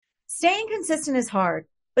Staying consistent is hard,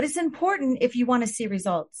 but it's important if you want to see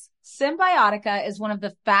results. Symbiotica is one of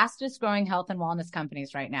the fastest growing health and wellness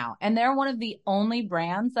companies right now, and they're one of the only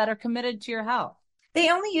brands that are committed to your health. They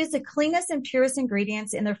only use the cleanest and purest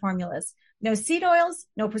ingredients in their formulas. No seed oils,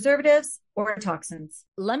 no preservatives, or toxins.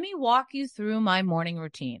 Let me walk you through my morning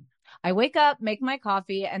routine. I wake up, make my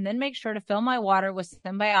coffee, and then make sure to fill my water with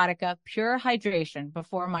Symbiotica Pure Hydration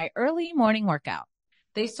before my early morning workout.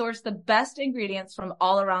 They source the best ingredients from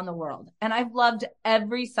all around the world, and I've loved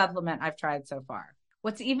every supplement I've tried so far.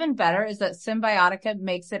 What's even better is that Symbiotica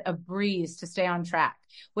makes it a breeze to stay on track.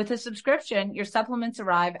 With a subscription, your supplements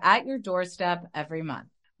arrive at your doorstep every month.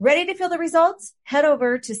 Ready to feel the results? Head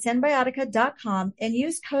over to Symbiotica.com and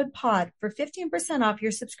use code POD for 15% off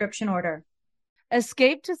your subscription order.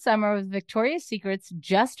 Escape to summer with Victoria's Secret's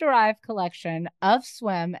just arrived collection of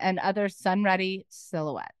swim and other sun-ready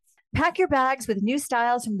silhouettes. Pack your bags with new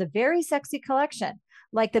styles from the Very Sexy collection,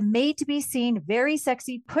 like the made-to-be-seen Very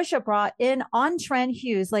Sexy push-up bra in on-trend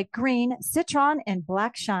hues like green, citron, and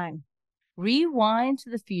black shine. Rewind to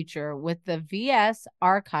the future with the VS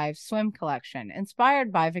Archive swim collection, inspired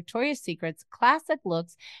by Victoria's Secret's classic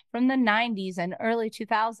looks from the 90s and early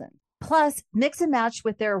 2000s. Plus, mix and match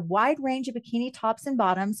with their wide range of bikini tops and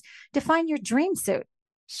bottoms to find your dream suit.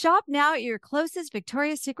 Shop now at your closest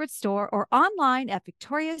Victoria's Secret store or online at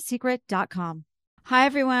victoriassecret.com. Hi,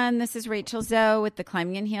 everyone. This is Rachel Zoe with the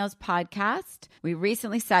Climbing in Heels podcast. We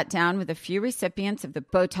recently sat down with a few recipients of the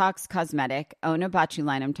Botox Cosmetic,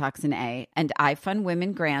 Onabotulinum Toxin A, and iFund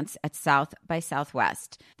Women grants at South by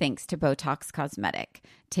Southwest, thanks to Botox Cosmetic.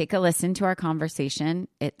 Take a listen to our conversation.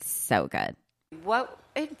 It's so good. What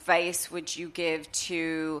advice would you give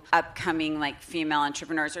to upcoming female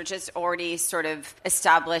entrepreneurs or just already sort of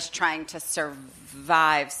established trying to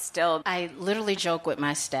survive still? I literally joke with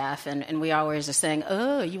my staff and we always are saying,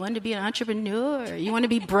 oh, you want to be an entrepreneur? You want to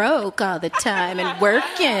be broke all the time and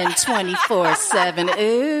working 24/7.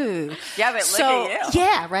 Ooh. Yeah, but look at you.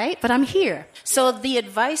 Yeah, right? But I'm here. So the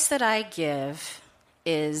advice that I give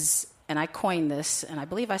is, and I coined this, and I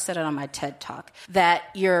believe I said it on my TED Talk, that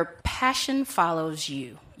your passion follows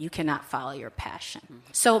you. You cannot follow your passion.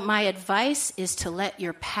 Mm-hmm. So my advice is to let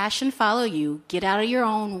your passion follow you, get out of your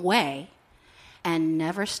own way, and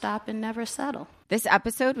never stop and never settle. This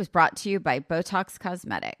episode was brought to you by Botox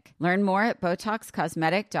Cosmetic. Learn more at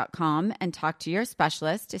BotoxCosmetic.com and talk to your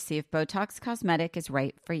specialist to see if Botox Cosmetic is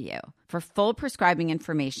right for you. For full prescribing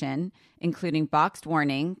information, including boxed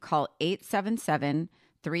warning, call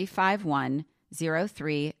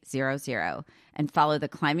 877-351-0300 and follow the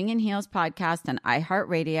Climbing in Heels podcast on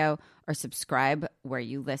iHeartRadio or subscribe where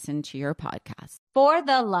you listen to your podcast. For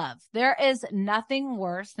the love, there is nothing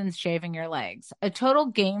worse than shaving your legs. A total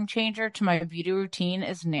game changer to my beauty routine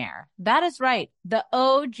is Nair. That is right, the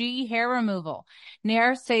OG hair removal.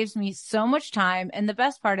 Nair saves me so much time, and the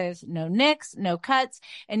best part is no nicks, no cuts,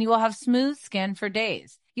 and you will have smooth skin for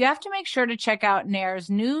days. You have to make sure to check out Nair's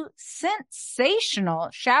new sensational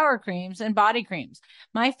shower creams and body creams.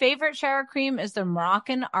 My favorite shower cream is the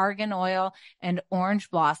Moroccan Argan Oil and Orange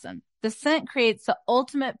Blossom. The scent creates the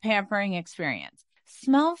ultimate pampering experience.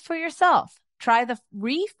 Smell for yourself. Try the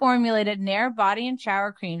reformulated Nair body and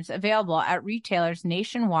shower creams available at retailers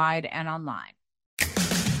nationwide and online.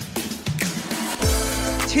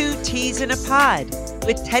 2 Teas in a Pod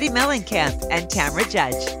with Teddy Mellencamp and Tamra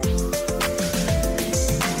Judge.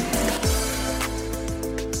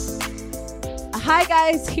 Hi,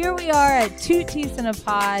 guys. Here we are at 2 Teas in a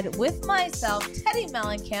Pod with myself, Teddy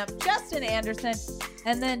Mellencamp, Justin Anderson,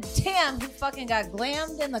 and then Tam, who fucking got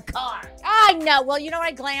glammed in the car. I know. Well, you know what?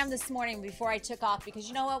 I glammed this morning before I took off because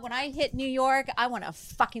you know what? When I hit New York, I want to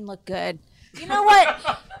fucking look good. You know what?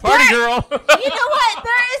 Party girl. You know what?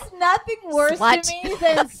 There is nothing worse Slut. to me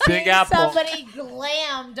than seeing Apple. somebody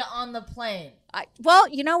glammed on the plane. Well,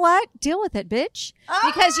 you know what? Deal with it, bitch.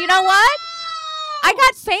 Because you know what? I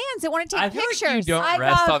got fans that want to take I feel pictures. like you don't I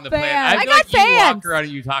rest got on the plane. fans. I feel I like got you fans. walk around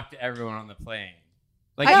and you talk to everyone on the plane.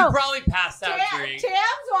 Like I know. you probably passed out during.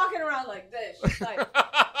 Tam's walking around like this. She's like,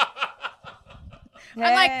 I'm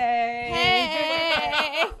like,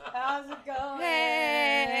 hey, how's it going?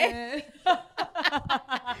 Hey.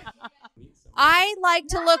 I like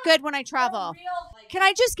to look good when I travel. Can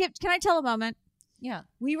I tell a moment? Yeah.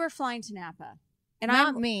 We were flying to Napa. And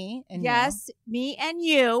Not me. And yes, me and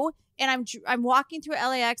you. And I'm walking through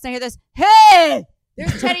LAX and I hear this, hey,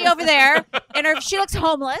 there's Teddy over there. And she looks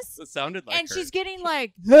homeless. It sounded like And her. she's getting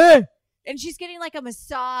like, hey. And she's getting like a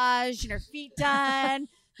massage and her feet done.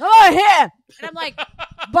 Oh, yeah. And I'm like,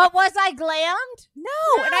 But was I glammed?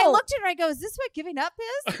 no. And I looked at her and I go, is this what giving up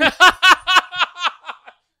is?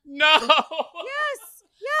 No. Yes.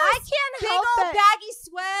 I can't Big help old it. baggy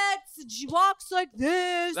sweats. she walks like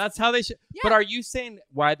this. That's how they should. Yeah. But are you saying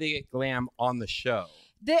why they get glam on the show?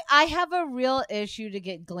 I have a real issue to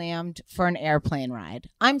get glammed for an airplane ride.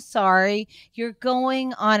 I'm sorry. You're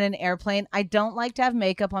going on an airplane. I don't like to have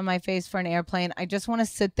makeup on my face for an airplane. I just want to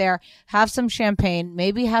sit there, have some champagne,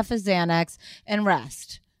 maybe half a Xanax, and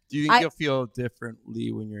rest. Do you think you'll feel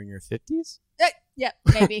differently when you're in your 50s? Yeah,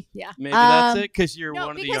 maybe. Yeah. Maybe that's it because you're No,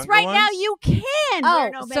 one of the because younger right ones? now you can. Oh, wear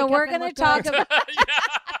no so makeup we're and going to look talk good. about...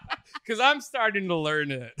 Because I'm starting to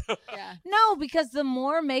learn it. Yeah. No, because the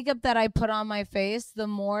more makeup that I put on my face, the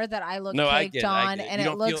more that I look I caked get it, I on, get it. and You it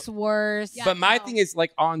don't looks feel- worse. Yeah. But my no. thing is,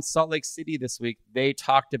 like, on Salt Lake City this week, they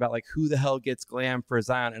talked about, like, who the hell gets glam for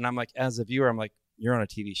Zion. And I'm like, as a viewer, I'm like, you're on a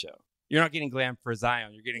TV show. You're not getting glam for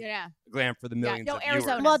Zion. You're getting Yeah. glam for the millions no, of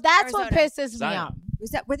Arizona. viewers. Well, that's what Arizona. pisses me Zion. off.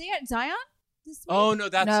 Were they at Zion this week? Oh, no,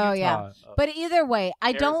 that's No, Utah. yeah. Oh. But either way,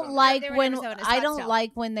 I don't Arizona. like They were in when Arizona, I don't Scottsdale.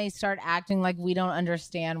 like when they start acting like we don't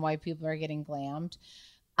understand why people are getting glammed.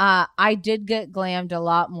 I did get glammed a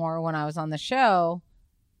lot more when I was on the show,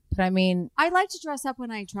 but I mean, I like to dress up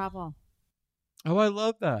when I travel. Oh, I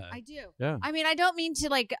love that. I do. Yeah. I mean, I don't mean to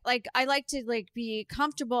like I like to be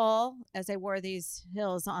comfortable as I wore these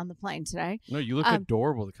heels on the plane today. No, you look Um,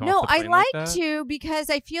 adorable to come No, off the I plane like that. to because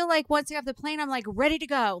I feel like once I get off the plane, I'm like ready to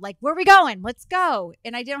go. Like, where are we going? Let's go.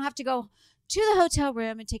 And I don't have to go to the hotel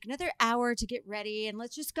room and take another hour to get ready and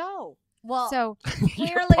let's just go. well, So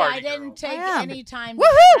clearly party I didn't girl. take I am. any time to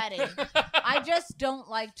get ready. I just don't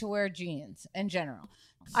like to wear jeans in general.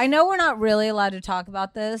 I know we're not really allowed to talk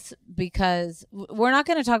about this because we're not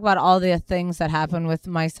going to talk about all the things that happened with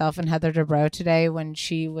myself and Heather Dubrow today when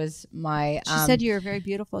she was my. she said you were very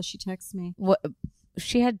beautiful. She texted me.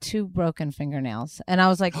 She had 2 broken fingernails, and I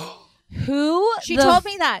was like, "Who?" She the told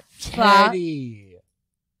me that. fuck? Teddy.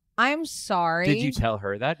 I'm sorry. Did you tell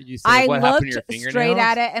her that? Did you say I what happened to looked your fingernails? straight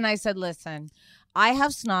at it and I said, "Listen, I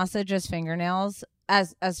have sausage as fingernails."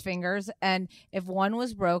 As fingers, and if one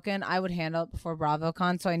was broken, I would handle it before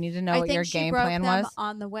BravoCon. So I need to know I what think your she game broke plan them was.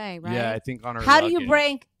 on the way, right? Yeah, I think on her How do you luggage.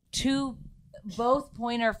 break both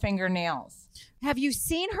pointer fingernails? Have you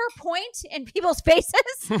seen her point in people's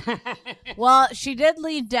faces? Well, she did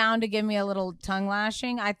lead down to give me a little tongue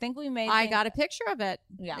lashing. I think we made. I got a picture of it.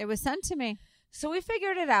 Yeah. It was sent to me. So we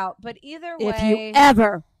figured it out. But either way, If you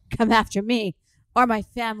ever come after me or my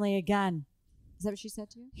family again. Is that what she said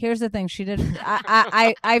to you? here's the thing. She did.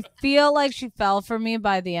 I feel like she fell for me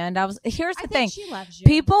by the end. Here's the I thing. think she loves you.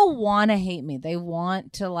 People want to hate me. They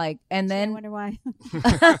want to and I then wonder why.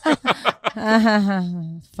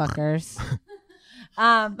 fuckers.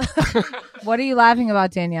 What are you laughing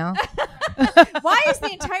about, Danielle? Why is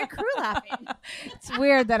the entire crew laughing? It's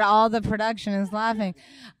weird that all the production is laughing.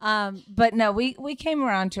 But no, we came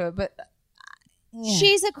around to it. But yeah.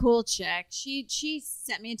 She's a cool chick. She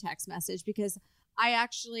sent me a text message because I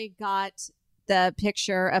actually got the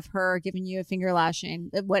picture of her giving you a finger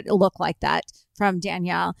lashing, what it looked like that from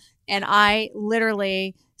Danielle. And I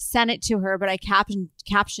literally sent it to her, but I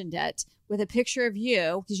captioned it with a picture of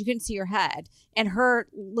you because you couldn't see your head and her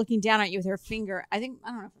looking down at you with her finger. I don't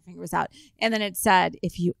know if her finger was out. And then it said,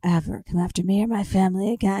 "If you ever come after me or my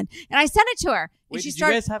family again." And I sent it to her. Wait, and she did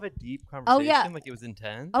started. you guys have a deep conversation? yeah. Like it was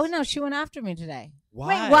intense? Oh no, she went after me today. Why?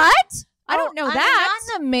 Wait, what? I don't know mean, that.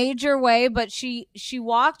 not in a major way, but she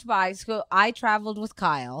walked by. So I traveled with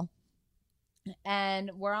Kyle,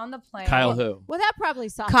 and we're on the plane. Kyle who? Well, that probably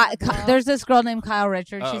saw. There's this girl named Kyle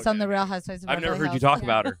Richards. Oh, She's on okay, the Real okay. Housewives of I've never Beverly heard you Hills. talk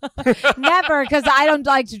about her. Never, because I don't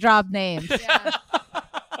like to drop names. Yeah.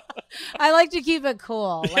 I like to keep it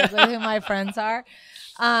cool, like with who my friends are.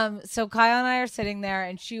 So Kyle and I are sitting there,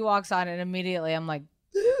 and she walks on, and immediately I'm like,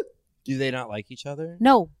 Do they not like each other?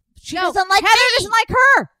 "No, she doesn't like Heather me." doesn't like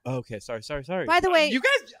her. Oh, okay, sorry. By the way- you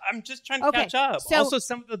guys, I'm just trying to Okay, catch up. so- Also,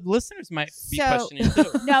 some of the listeners might be So- questioning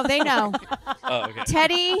too. No, they know. Oh, okay.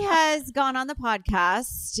 Teddy has gone on the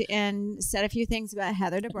podcast and said a few things about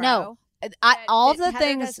Heather Dubrow. No, that all of the Heather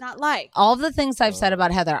things does not like. all of the things I've said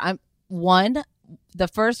about Heather. The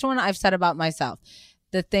first one I've said about myself.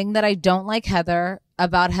 The thing that I don't like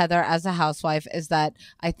about Heather as a housewife is that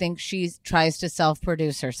I think she tries to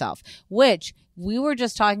self-produce herself, which we were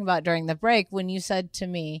just talking about during the break when you said to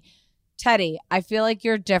me, "Teddy, I feel like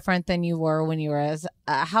you're different than you were when you were as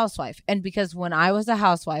a housewife." And because when I was a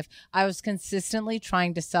housewife, I was consistently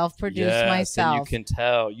trying to self-produce Yes, myself. and you can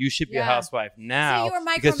tell. You should be a Yeah. housewife now So you were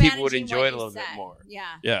because people would micromanaging enjoy what it a you little bit said. more. Yeah.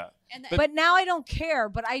 Yeah. And but now I don't care.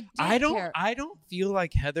 But I did care. I don't feel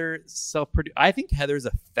like Heather self-produced. I think Heather's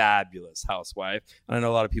a fabulous housewife, and I know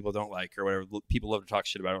a lot of people don't like her. Whatever, people love to talk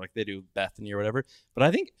shit about her, like they do Bethany or whatever. But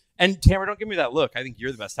I think, and Tamara, don't give me that look. I think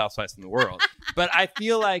you're the best housewife in the world. But I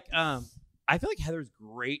feel like, I I feel like Heather's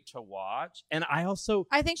great to watch. And I also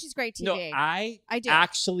I think she's great TV. No, I do.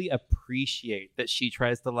 actually appreciate that she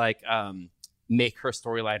tries to like make her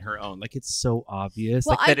storyline her own. Like it's so obvious,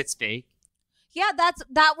 Well, that it's fake. Yeah,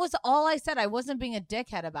 that was all I said. I wasn't being a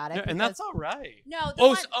dickhead about it. No, and that's all right.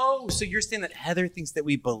 No. So you're saying that Heather thinks that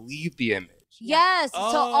we believe the image? Yes.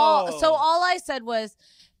 Oh. So all I said was,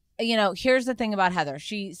 here's the thing about Heather.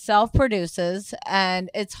 She self-produces, and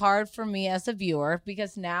it's hard for me as a viewer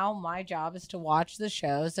because now my job is to watch the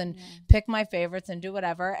shows and pick my favorites and do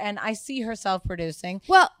whatever. And I see her self-producing.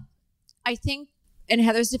 Well, I think in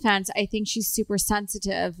Heather's defense, I think she's super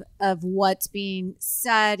sensitive of what's being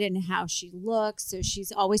said and how she looks. So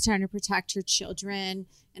she's always trying to protect her children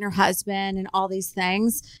and her husband and all these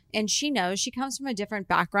things. And she knows she comes from a different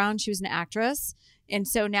background. She was an actress. And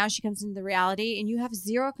so now she comes into the reality and you have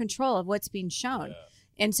zero control of what's being shown.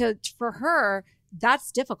 Yeah. And so for her,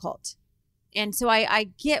 that's difficult. And so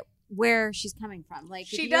I get where she's coming from. Like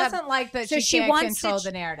she doesn't like that she can't control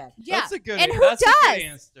the narrative. Yeah. That's a good, and who that's does? a good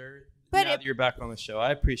answer. But now that you're back on the show,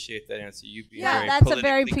 I appreciate that answer. You being Yeah, very that's a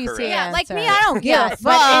very politically PC correct. Yeah, answer. like me, I don't give a fuck.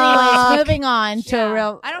 But anyways, moving on to a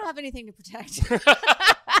real. I don't have anything to protect.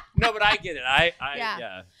 No, but I get it. I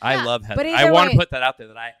love Heather. But either I want way- to put that out there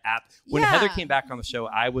that when Yeah. Heather came back on the show,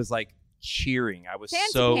 I was like cheering. I was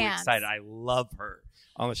Fans so and pants. excited. I love her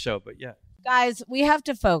on the show. But yeah. Guys, we have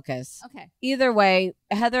to focus. Okay. Either way,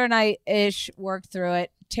 Heather and I worked through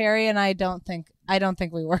it. Terry and I don't think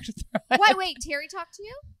we worked through it. Wait, Terry talked to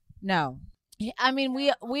you? No. I mean,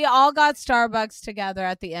 we all got Starbucks together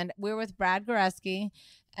at the end. We were with Brad Goreski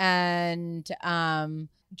and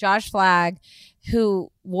Josh Flagg,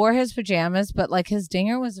 who wore his pajamas, but like his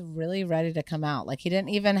dinger was really ready to come out. Like he didn't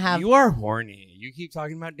even have. You are horny. You keep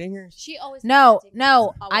talking about dingers. She always No, has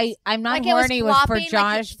dingers. Always. I'm not Like it was horny with for flopping, like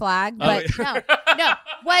Josh Flagg, but No.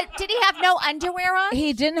 What? Did he have no underwear on?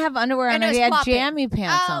 he didn't have underwear on. And it And he was had flopping. jammy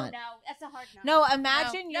pants on. No. That's a hard no. No,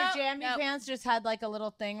 imagine your No, jammy no. pants just had like a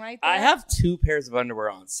little thing right there. I have 2 pairs of underwear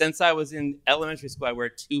on. Since I was in elementary school, I wear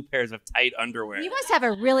 2 pairs of tight underwear. You must have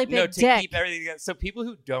a really big to dick. keep everything together. So people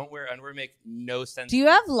who don't wear underwear make no sense. Do you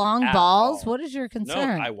have long at balls? all. What is your No,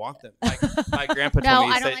 concern? I want them. My grandpa told No,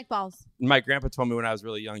 me. I don't like balls. My grandpa told me when I was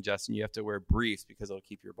really young, Justin, you have to wear briefs because it'll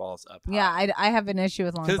keep your balls up high. Yeah, I have an issue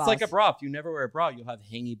with long balls. Because it's like a bra. If you never wear a bra, you'll have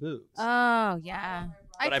hangy boobs. Oh, yeah.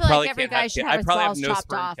 I But feel like every guy should have I his probably have balls no chopped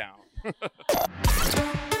sperm off. count.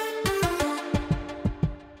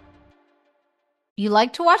 You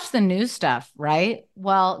like to watch the new stuff, right?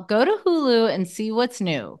 Well, go to Hulu and see what's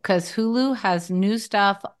new because Hulu has new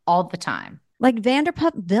stuff all the time. Like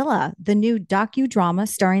Vanderpump Villa, the new docudrama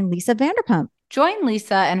starring Lisa Vanderpump. Join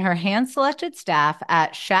Lisa and her hand-selected staff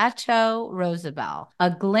at Chateau Rosabelle, a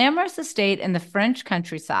glamorous estate in the French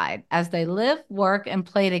countryside, as they live, work, and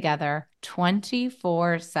play together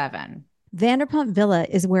 24/7. Vanderpump Villa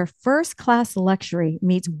is where first-class luxury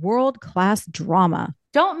meets world-class drama.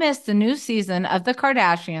 Don't miss the new season of The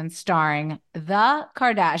Kardashians starring The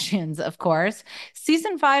Kardashians, of course.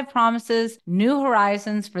 Season 5 promises new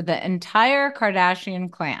horizons for the entire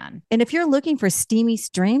Kardashian clan. And if you're looking for steamy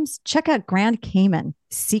streams, check out Grand Cayman,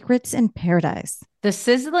 Secrets in Paradise. The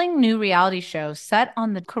sizzling new reality show set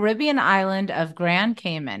on the Caribbean island of Grand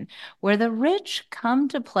Cayman, where the rich come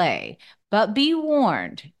to play. But be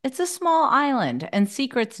warned, it's a small island and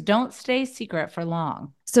secrets don't stay secret for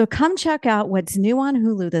long. So come check out what's new on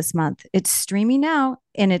Hulu this month. It's streaming now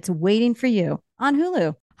and it's waiting for you on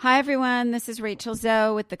Hulu. Hi, everyone. This is Rachel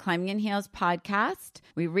Zoe with the Climbing in Heels podcast.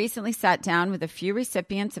 We recently sat down with a few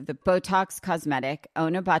recipients of the Botox Cosmetic,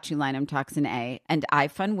 Onabotulinum Toxin A, and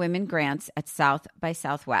iFund Women grants at South by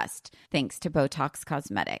Southwest, thanks to Botox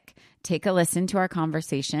Cosmetic. Take a listen to our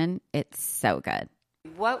conversation. It's so good.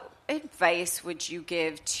 What advice would you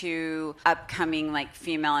give to upcoming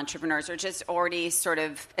female entrepreneurs or just already sort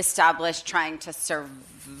of established trying to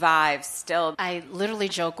survive still? I literally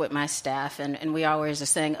joke with my staff, and we always are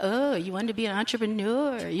saying, oh, you want to be an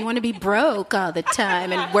entrepreneur? You want to be broke all the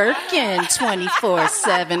time and working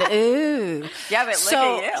 24/7? Ooh. Yeah, but look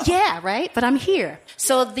at you. Yeah, right? But I'm here.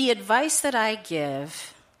 So the advice that I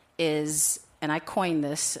give is, and I coined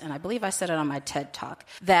this, and I believe I said it on my TED Talk,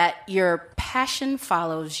 that your passion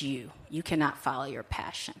follows you. You cannot follow your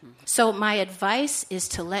passion. So my advice is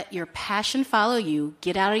to let your passion follow you,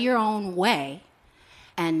 get out of your own way,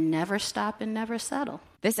 and never stop and never settle.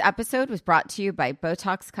 This episode was brought to you by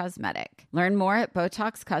Botox Cosmetic. Learn more at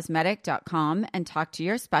BotoxCosmetic.com and talk to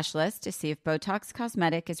your specialist to see if Botox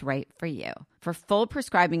Cosmetic is right for you. For full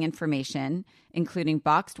prescribing information, including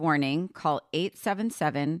boxed warning, call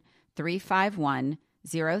 877-351-31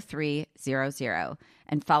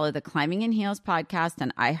 and follow the Climbing in Heels podcast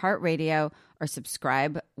on iHeartRadio or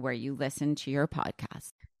subscribe where you listen to your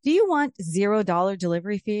podcast. Do you want $0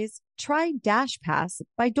 delivery fees? Try Dash Pass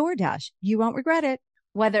by DoorDash. You won't regret it.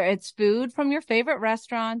 Whether it's food from your favorite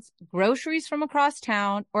restaurants, groceries from across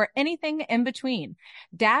town, or anything in between,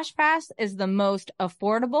 DashPass is the most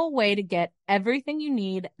affordable way to get everything you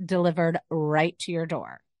need delivered right to your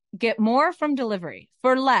door. Get more from delivery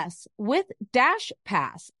for less with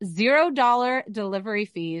DashPass. $0 delivery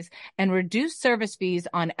fees and reduced service fees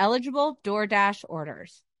on eligible DoorDash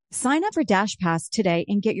orders. Sign up for Dash Pass today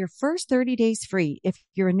and get your first 30 days free if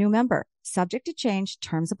you're a new member. Subject to change.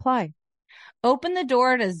 Terms apply. Open the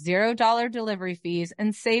door to $0 delivery fees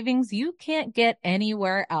and savings you can't get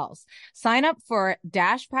anywhere else. Sign up for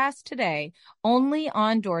Dash Pass today only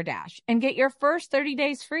on DoorDash and get your first 30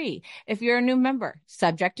 days free if you're a new member.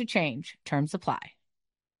 Subject to change. Terms apply.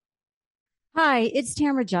 Hi, it's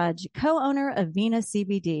Tamara Judge, co-owner of Vina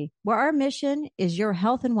CBD, where our mission is your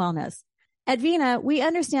health and wellness. At Vina, we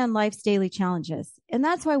understand life's daily challenges, and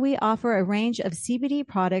that's why we offer a range of CBD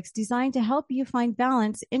products designed to help you find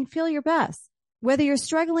balance and feel your best. Whether you're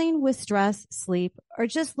struggling with stress, sleep, or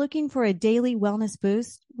just looking for a daily wellness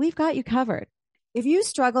boost, we've got you covered. If you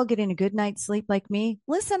struggle getting a good night's sleep like me,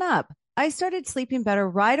 listen up. I started sleeping better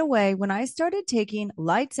right away when I started taking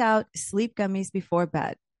Lights Out sleep gummies before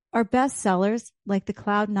bed. Our best sellers, like the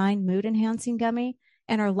Cloud9 Mood Enhancing Gummy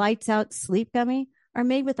and our Lights Out Sleep Gummy, are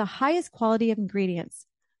made with the highest quality of ingredients,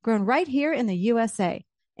 grown right here in the USA,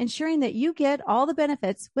 ensuring that you get all the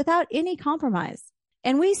benefits without any compromise.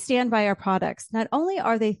 And we stand by our products. Not only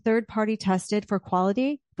are they third-party tested for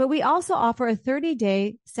quality, but we also offer a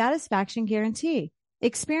 30-day satisfaction guarantee.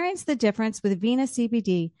 Experience the difference with Vina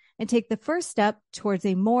CBD and take the first step towards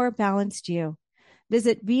a more balanced you.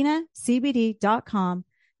 Visit vinacbd.com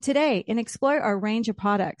today and explore our range of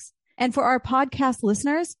products. And for our podcast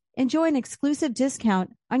listeners, enjoy an exclusive discount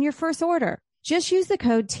on your first order. Just use the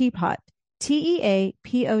code TEAPOD,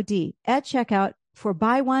 TEAPOD, at checkout for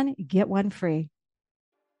buy one, get one free.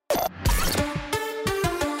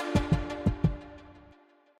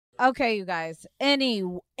 Okay, you guys.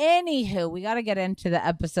 Anywho, we got to get into the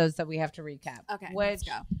episodes that we have to recap. Okay, let's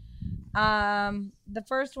go. The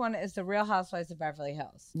first one is the Real Housewives of Beverly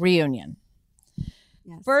Hills reunion.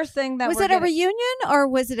 Yes. First thing that was it a reunion or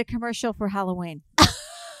was it a commercial for Halloween?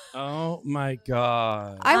 Oh my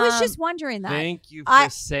God. I was just wondering that. Thank you for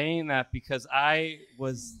saying that because I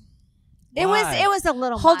was. It was a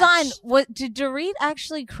little. Hold much. on. What did Dorit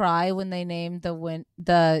actually cry when they named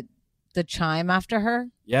the chime after her?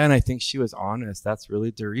 Yeah, and I think she was honest. That's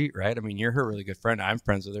really Dorit, right? I mean, you're her really good friend. I'm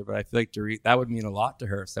friends with her, but I feel like Dorit, that would mean a lot to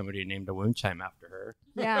her if somebody named a wind chime after her.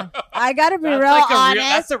 Yeah. I got to be That's real like honest.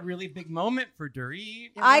 That's a really big moment for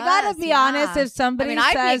Dorit. I got to be honest. If somebody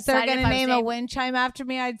I'd be says they're excited going if to I was name a named- wind chime after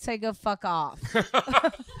me, I'd say go fuck off.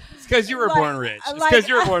 It's because you were born rich. It's like- because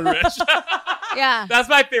you were born rich. Yeah. That's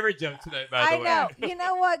my favorite joke tonight, by the I way. know. You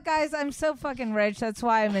know what, guys? I'm so fucking rich. That's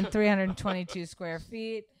why I'm in 322 square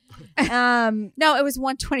feet. No, it was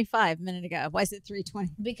 125 a minute ago. Why is it 320?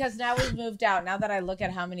 Because now we've moved out. Now that I look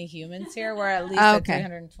at how many humans here, we're at least at Okay.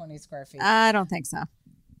 320 square feet. I don't think so.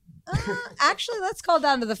 Actually, let's call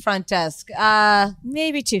down to the front desk.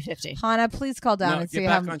 Maybe 250. Hannah, please call down No, and see get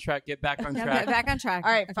how. back on track. Get back on Okay, track. back on track.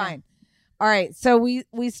 All right, Okay. fine. All right, so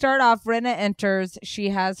we start off. Rinna enters. She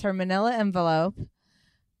has her manila envelope.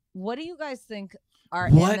 What do you guys think are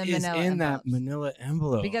What in the is manila in that envelopes? manila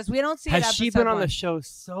envelope? Because we don't see it. Has she episode been on one. the show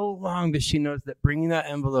so long that she knows that bringing that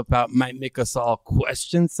envelope out might make us all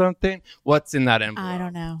question something? What's in that envelope? I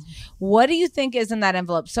don't know. What do you think is in that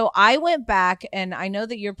envelope? So I went back, and I know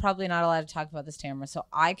that you're probably not allowed to talk about this, Tamara, so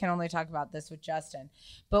I can only talk about this with Justin.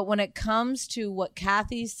 But when it comes to what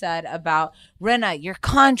Kathy said about, Rinna, your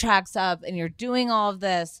contract's up, and you're doing all of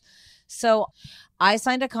this. So I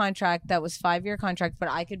signed a contract that was 5-year contract, but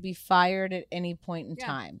I could be fired at any point in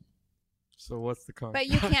time. So what's the contract?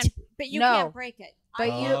 But you can't. But you No. can't break it. But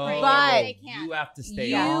I you- can break it, but they can't. you have to stay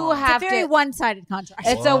You on. have It's a very to. one-sided contract.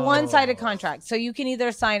 It's a Whoa. one-sided contract. So you can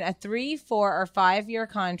either sign a 3, 4, or 5-year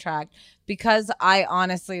contract. Because I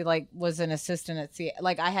honestly was an assistant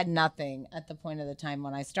at I had nothing at the point of the time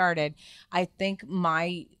when I started. I think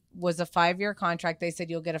was a 5-year contract. They said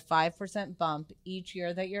you'll get a 5% bump each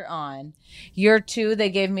year that you're on. Year 2, they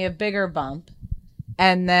gave me a bigger bump,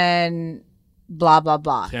 and then blah blah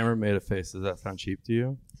blah. Tamara made a face. Does that sound cheap to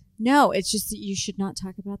you? No, it's just that you should not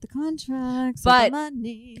talk about the contracts. But or the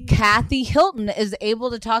money. Kathy Hilton is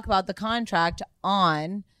able to talk about the contract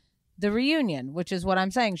on the reunion, which is what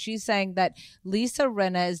I'm saying. She's saying that Lisa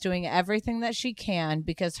Rinna is doing everything that she can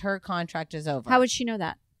because her contract is over. How would she know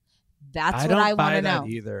that? That's what I want to know.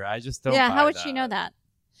 Either. I just don't. Yeah, buy how would that. she know that?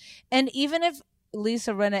 And even if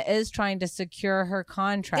Lisa Rinna is trying to secure her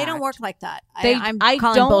contract, They don't work like that. I I'm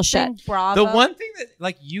calling don't bullshit. think Bravo. The one thing that,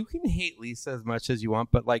 like, you can hate Lisa as much as you want,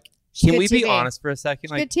 but like, She's can good we be TV. honest for a second?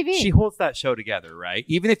 She's Like, good TV. she holds that show together, right?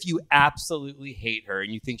 Even if you absolutely hate her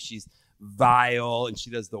and you think she's vile and she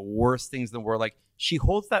does the worst things in the world, like, she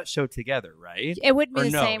holds that show together, right? It wouldn't be Or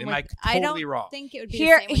the no? same. Am With, I don't totally wrong? think it would be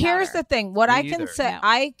Here, the same without here's her. the thing. What Me I can either. say, No.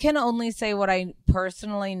 I can only say what I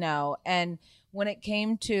personally know. And when it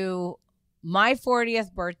came to my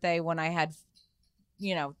 40th birthday, when I had,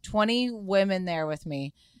 20 women there with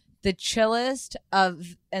me, the chillest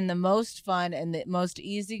of and the most fun and the most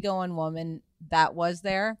easygoing woman that was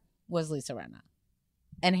there was Lisa Rinna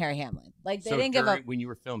and Harry Hamlin. Like, they So didn't give a when you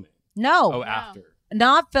were filming. no, Oh, after.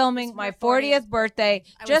 not filming It's my my 40th birthday.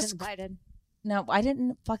 I was just invited. no, I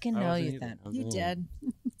didn't fucking I know wasn't you either. then. I wasn't You either. did.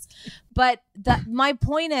 But my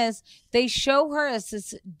point is, they show her as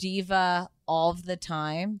this diva all the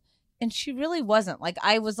time, and she really wasn't. Like,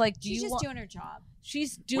 I was like, She's just doing her job.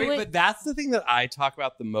 She's doing. Wait, but that's the thing that I talk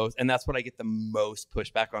about the most, and that's what I get the most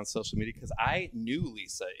pushback on social media, because I knew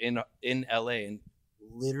Lisa in LA, and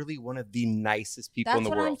literally one of the nicest people in That's the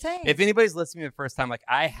what I'm world. saying. If anybody's listening to me the first time, like,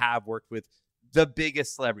 I have worked with the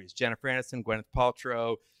biggest celebrities: Jennifer Aniston, Gwyneth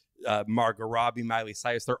Paltrow, Margot Robbie, Miley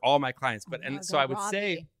Cyrus. They're all my clients. But and so I would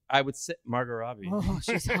say Margot Robbie. Oh,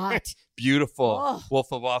 she's hot. Beautiful. Oh.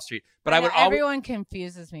 Wolf of Wall Street. But I would always. Everyone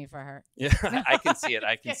confuses me for her. Yeah, I can see it.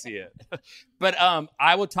 I can see it. But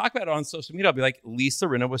I would talk about it on social media. I'll be like, Lisa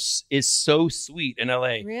Rinna is so sweet in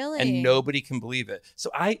LA. Really? And nobody can believe it. So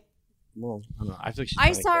I don't know. I feel like she's I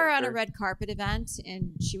playing saw her on a character. red carpet event,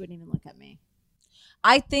 and she wouldn't even look at me.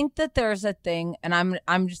 I think that there's a thing, and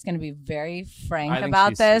I'm just going to be very frank I think about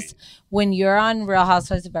she's this. sweet. When you're on Real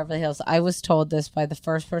Housewives of Beverly Hills, I was told this by the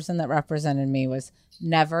first person that represented me was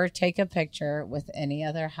never take a picture with any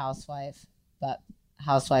other housewife but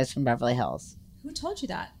Housewives from Beverly Hills. Who told you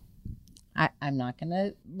that? I'm not going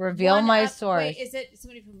to reveal my source. Wait, is it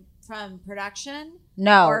somebody from production?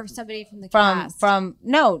 No, Or somebody from the cast?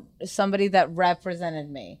 no, somebody that represented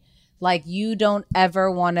me. Like, you don't ever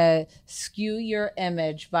want to skew your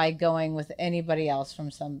image by going with anybody else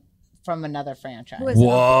from another franchise. Who is it?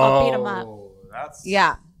 I'll beat 'em up. That's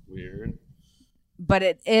Yeah. weird. But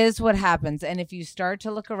it is what happens. And if you start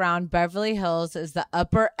to look around, Beverly Hills is the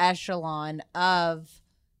upper echelon of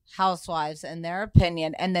housewives in their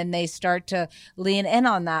opinion. And then they start to lean in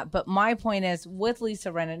on that. But my point is, with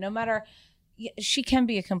Lisa Rinna, no matter, she can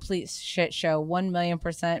be a complete shit show,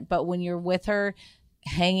 1,000,000%. But when you're with her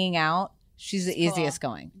hanging out, she's the Cool. easiest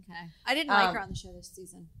going. Okay. I didn't like her on the show this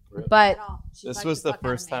season But at all. She This bugged was the fuck out of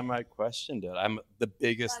first me. time I questioned it. I'm the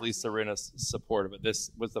biggest Lisa Rinna supporter, but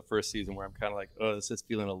this was the first season where I'm kind of like, oh, this is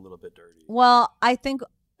feeling a little bit dirty. well, I think,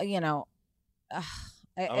 I'm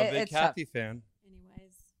a big it's tough. Kathy fan.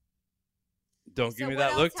 Anyways. Don't So give me what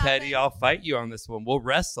that look, else Teddy. happened? I'll fight you on this one. We'll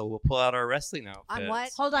wrestle. We'll pull out our wrestling outfits. On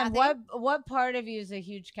what? Hold on. Kathy? What part of you is a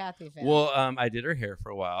huge Kathy fan? Well, I did her hair for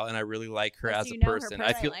a while, and I really like her Oh, so as you a know her person.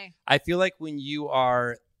 personally. I feel like when you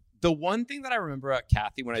are the one thing that I remember about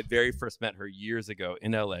Kathy when I very first met her years ago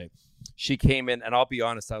in LA, she came in, and I'll be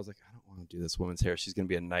honest, I was like, I don't want to do this woman's hair. She's gonna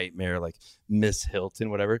be a nightmare, like Miss Hilton,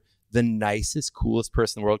 whatever. The nicest, coolest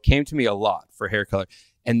person in the world came to me a lot for hair color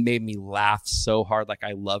and made me laugh so hard. Like,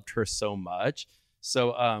 I loved her so much.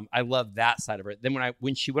 So I love that side of her. Then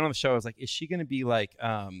when she went on the show, I was like, is she going to be like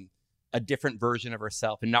a different version of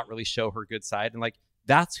herself and not really show her good side? And like,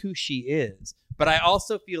 that's who she is. But I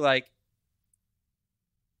also feel like,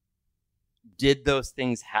 did those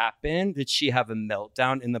things happen? Did she have a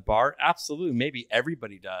meltdown in the bar? Absolutely. Maybe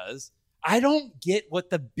everybody does. I don't get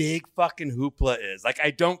what the big fucking hoopla is. Like,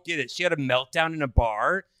 I don't get it. She had a meltdown in a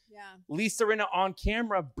bar. Yeah. Lisa Rinna on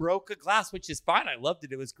camera broke a glass, which is fine. I loved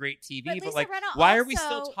it. It was great TV. But But, Lisa like, Rinna why are we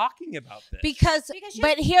also- still talking about this? Because Because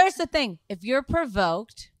but here's the thing. If you're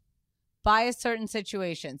provoked by a certain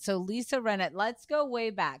situation, so Lisa Rinna, let's go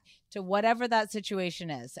way back to whatever that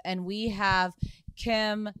situation is. And we have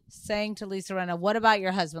Kim saying to Lisa Rinna, what about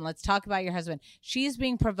your husband? Let's talk about your husband. She's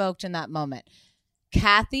being provoked in that moment.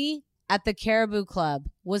 Kathy at the Caribou Club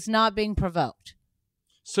was not being provoked.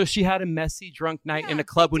 So she had a messy drunk night in Yeah, a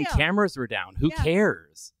club big when deal. cameras were down. Who Yeah.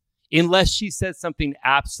 cares? Unless she said something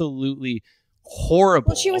absolutely horrible.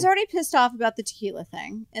 Well, she was already pissed off about the tequila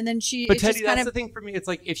thing, and then she. But it Teddy, just that's kind the of. thing for me. It's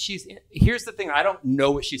like, here's the thing. I don't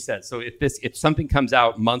know what she said. So if something comes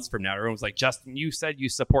out months from now, everyone's like, Justin, you said you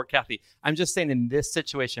support Kathy. I'm just saying in this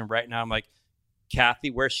situation right now, I'm like,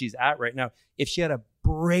 Kathy, where she's at right now, if she had a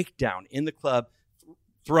breakdown in the club,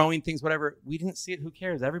 throwing things, whatever. We didn't see it. Who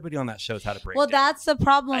cares? Everybody on that show's had a breakdown. Well, that's the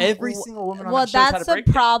problem. Every single woman on that show's had a that's the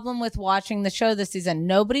breakdown. problem with watching the show this season.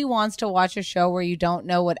 Nobody wants to watch a show where you don't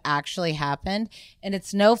know what actually happened. And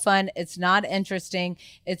it's no fun. It's not interesting.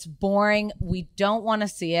 It's boring. We don't want to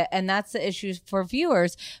see it. And that's the issue for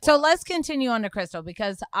viewers. So let's continue on to Crystal,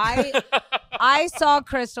 because I saw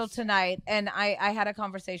Crystal tonight, and I had a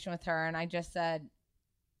conversation with her, and I just said,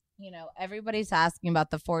 you know, everybody's asking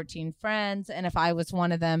about the 14 friends and if I was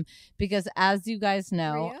one of them, because as you guys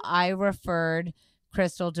know, I referred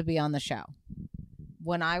Crystal to be on the show.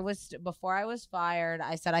 Before I was fired,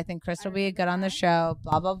 I said, I think Crystal would be good on the show,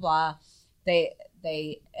 blah, blah, blah.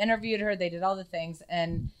 They interviewed her. They did all the things.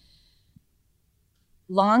 And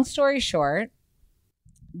long story short,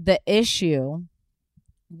 the issue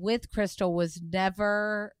with Crystal was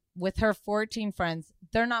never with her 14 friends.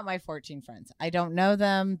 They're not my 14 friends. I don't know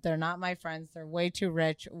them. They're not my friends. They're way too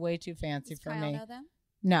rich, way too fancy for me. Know them?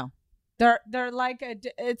 No, they're like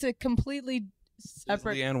it's a completely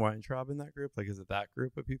separate. Is Leanne Weintraub in that group? Like, is it that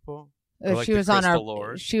group of people? She was on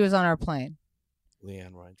our plane.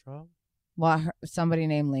 Leanne Weintraub? Well, somebody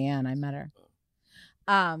named Leanne. I met her.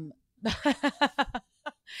 I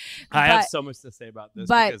have so much to say about this.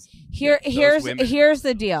 But because here's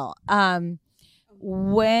the deal.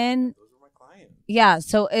 When those were my clients. Yeah,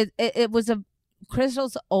 so it was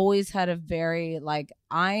Crystal's always had a very, like,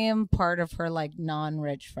 I am part of her, like,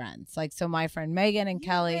 non-rich friends. Like, so my friend Megan and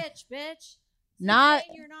Kelly. Rich, bitch. Not.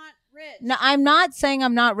 You're not rich. No, I'm not saying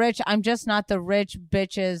I'm not rich. I'm just not the rich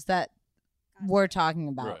bitches that we're talking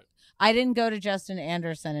about. Right. I didn't go to Justin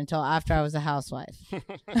Anderson until after I was a housewife.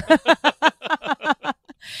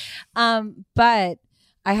 But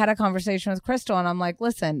I had a conversation with Crystal, and I'm like,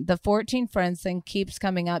 listen, the 14 friends thing keeps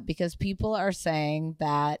coming up because people are saying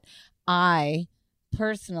that I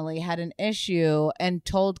personally had an issue and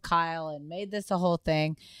told Kyle and made this a whole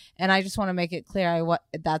thing. And I just want to make it clear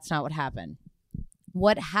that's not what happened.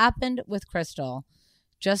 What happened with Crystal,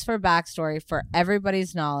 just for backstory, for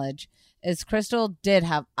everybody's knowledge, is Crystal did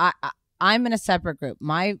have, I'm in a separate group.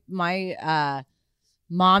 My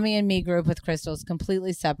mommy and me group with Crystal is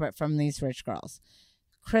completely separate from these rich girls.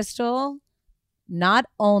 Crystal not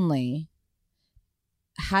only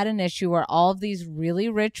had an issue where all of these really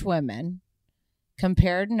rich women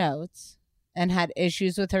compared notes and had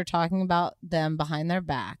issues with her talking about them behind their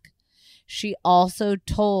back, she also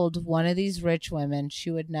told one of these rich women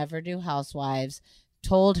she would never do Housewives,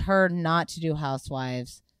 told her not to do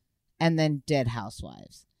Housewives, and then did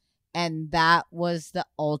Housewives. And that was the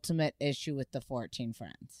ultimate issue with the 14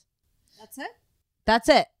 friends. That's it? That's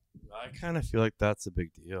it. I kind of feel like that's a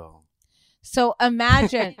big deal. So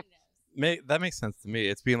imagine. That makes sense to me.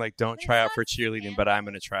 It's being like, don't try out for cheerleading, but I'm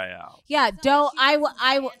going to try out. Yeah,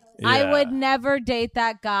 I would never date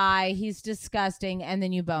that guy. He's disgusting. And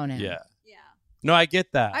then you bone him. Yeah. No, I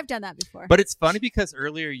get that. I've done that before. But it's funny because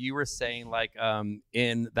earlier you were saying, like,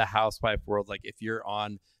 in the housewife world, like, if you're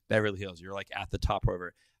on Beverly Hills, you're like at the top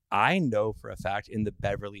over. I know for a fact in the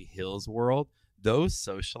Beverly Hills world, those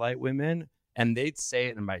socialite women, and they'd say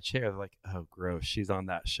it in my chair, they're like, oh, gross, she's on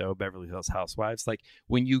that show, Beverly Hills Housewives. Like,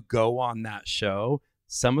 when you go on that show,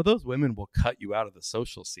 some of those women will cut you out of the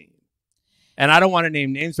social scene. And I don't want to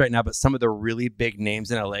name names right now, but some of the really big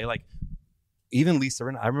names in LA, like even Lisa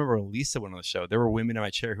Rinna. I remember when Lisa went on the show, there were women in my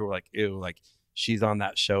chair who were like, ew, like, she's on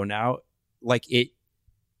that show now. Like,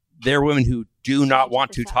 there are women who do not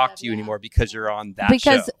want to talk to you anymore because you're on that show.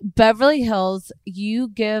 Because Beverly Hills, you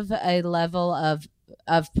give a level of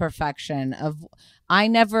perfection. I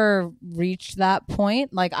never reached that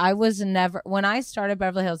point. Like, I was never, when I started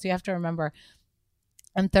Beverly Hills, you have to remember,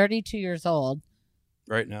 I'm 32 years old.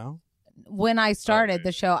 Right now? When I started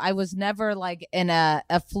the show, I was never like in a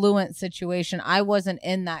affluent situation. I wasn't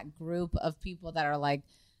in that group of people that are like,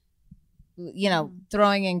 you know,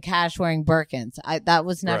 throwing in cash wearing Birkins. That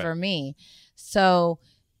was never me. So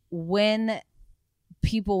when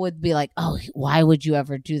people would be like, oh, why would you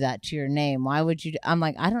ever do that to your name? Why would you? I'm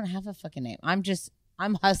like, I don't have a fucking name. I'm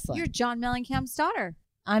hustling. You're John Mellengcamp's daughter.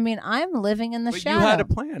 I mean, I'm living in the shadow. You had a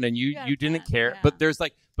plan and you didn't care. Yeah.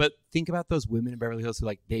 But think about those women in Beverly Hills who,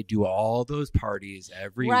 like, they do all those parties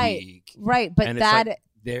every week. Right. But and that, it's like,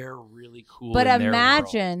 they're really cool. But in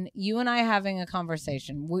imagine you and I having a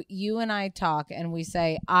conversation. You and I talk and we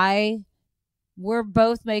say, we're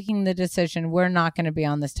both making the decision. We're not going to be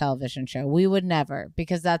on this television show. We would never,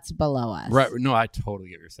 because that's below us. Right. No, I totally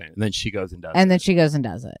get what you're saying. And then she goes and does it. And then she goes and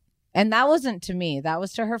does it. And that wasn't to me. That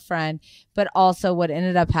was to her friend. But also what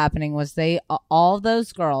ended up happening was all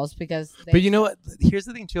those girls, because but you know what? Here's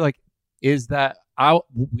the thing too, like, is that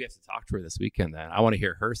we have to talk to her this weekend then. I want to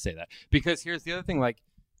hear her say that. Because here's the other thing, like,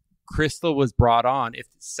 Crystal was brought on, if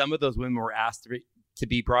some of those women were asked to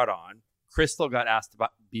be brought on, Crystal got asked to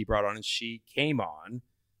be brought on and she came on.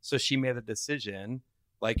 So she made the decision.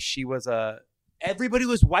 Like she was everybody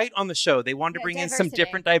was white on the show. They wanted to bring in some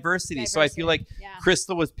different diversity. So I feel like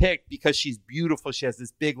Crystal was picked because she's beautiful. She has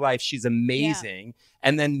this big life. She's amazing. Yeah.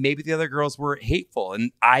 And then maybe the other girls were hateful.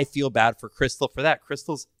 And I feel bad for Crystal for that.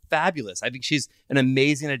 Crystal's fabulous. I think she's an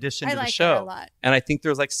amazing addition to the show. Her a lot. And I think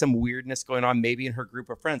there's like some weirdness going on maybe in her group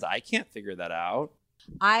of friends. I can't figure that out.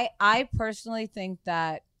 I personally think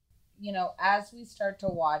that, you know, as we start to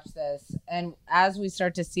watch this and as we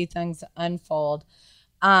start to see things unfold,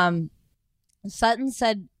 Sutton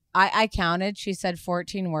said, I counted, she said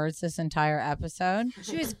 14 words this entire episode.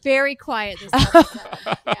 She was very quiet this episode.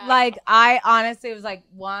 Yeah. Like, I honestly was like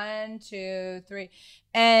 1, 2, 3.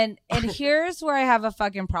 And here's where I have a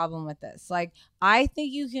fucking problem with this. Like, I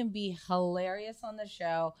think you can be hilarious on the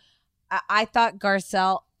show. I thought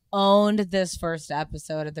Garcelle owned this first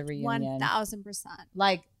episode of the reunion. 1,000%.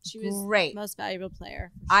 Like, she was great. Most valuable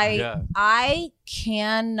player. I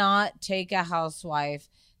cannot take a housewife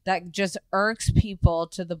that just irks people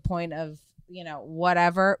to the point of, you know,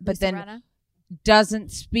 whatever, but then doesn't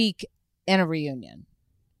speak in a reunion.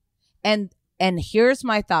 And here's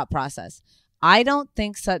my thought process. I don't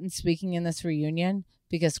think Sutton's speaking in this reunion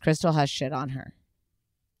because Crystal has shit on her.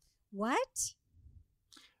 What?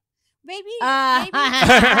 Maybe. Daddy,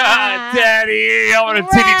 I want to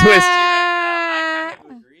titty twist you. I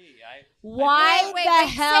kind of agree. Why wait, the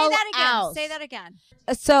hell say that again. else? Say that again.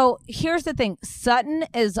 So here's the thing. Sutton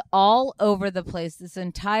is all over the place this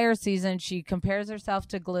entire season. She compares herself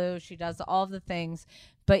to glue. She does all the things.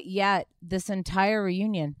 But yet, this entire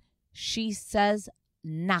reunion, she says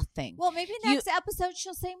nothing. Well, maybe next episode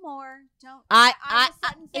she'll say more. Don't. I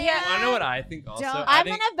know what I think also. I'm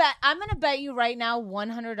gonna bet you right now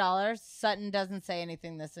 $100 Sutton doesn't say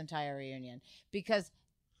anything this entire reunion because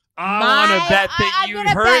I want to bet that you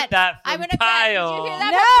heard that from Kyle. Did you hear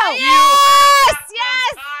that from Kyle?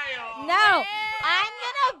 Yes. Kyle. No, I'm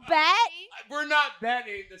gonna bet. We're not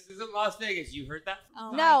betting. This isn't Las Vegas. You heard that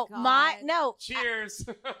from no. Cheers,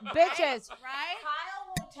 bitches. Right?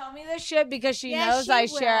 Kyle won't tell me this shit because she knows I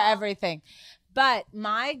share everything. But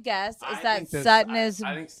my guess is that Sutton is.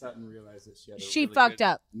 I think Sutton realized that she fucked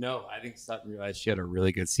up. No, I think Sutton realized she had a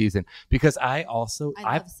really good season because I've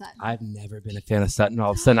never been a fan of Sutton.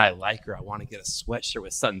 All of a sudden, I like her. I want to get a sweatshirt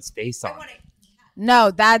with Sutton's face on it.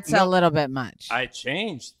 No, that's a little bit much. I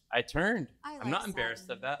changed. I turned. I'm not embarrassed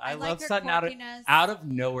of that. I love Sutton out of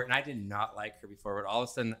nowhere, and I did not like her before, but all of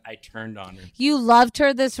a sudden, I turned on her. You loved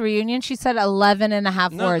her this reunion? She said 11 and a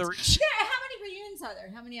half words. How many reunions are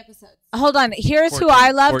there? How many episodes? Hold on. Here's 14, who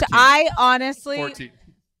I loved. 14. I honestly... 14.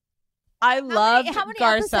 I loved Garcelle. How many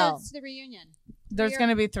episodes to the reunion? There's going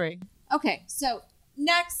to be 3. Okay, so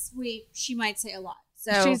next week, she might say a lot.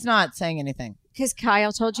 So she's not saying anything. Because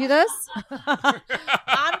Kyle told you this?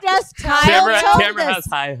 I'm just Tamara has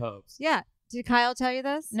high hopes. Yeah. Did Kyle tell you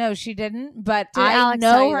this? No, she didn't. But I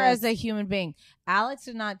know her as a human being. Alex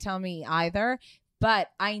did not tell me either. But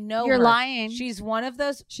I know You're her. lying. She's one of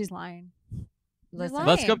those. She's lying. Listen.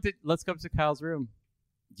 Let's go up to Kyle's room.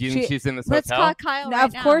 Do you think she's in this let's hotel? Let's call Kyle no, right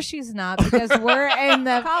of now. course she's not because we're in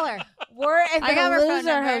the Call her. We're in I got the her phone loser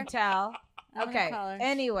number. hotel. Okay.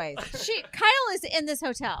 Anyways, Kyle is in this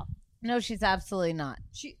hotel. No, she's absolutely not.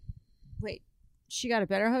 She got a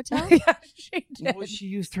better hotel? Yeah, she did. Well, she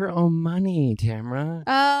used her own money, Tamara.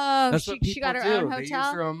 Oh, That's what she got her do. own They use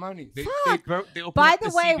hotel? their own money. They open By up the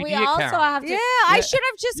way, CBD we also account. have to. Yeah, I should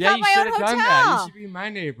have just got my own you should hotel. have done that. You should be my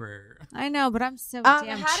neighbor. I know, but I'm so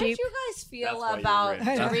damn how cheap. did you guys feel That's why about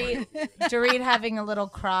you're rich. Dorit having a little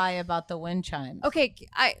cry about the wind chime? Okay,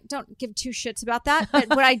 I don't give 2 shits about that, but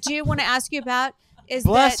what I do want to ask you about is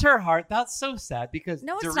Bless her heart. That's so sad because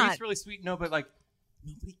No, it's Dorit's not. really sweet. No, but like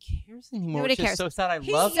nobody cares anymore. Nobody Which is cares. so sad. I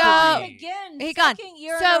He's love so- Dorit. Again, He gone. second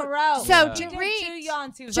year So- in a row. so Yeah. She did 2 Dorit-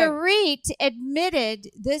 yawns. He was like, Dorit admitted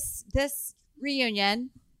this reunion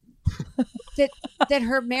that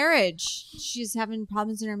her marriage, she's having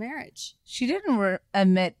problems in her marriage. she didn't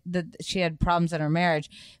admit that she had problems in her marriage,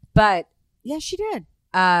 but Yeah, she did.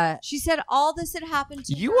 She said all this had happened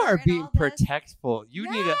to You her are and being all this. protectful. You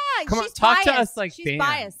need to come on. she's Talk to biased. us like she's fans.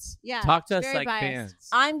 biased. Yeah, Talk to she's us very like biased. fans.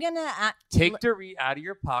 I'm gonna Take Dorit out of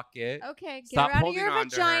your pocket. Okay, get Stop her out of holding your on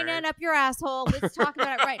to vagina her. and up your asshole. Let's talk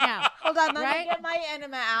about it right now. hold on. Let Right? me get my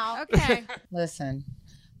enema out. Okay. Listen,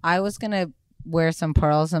 I was gonna wear some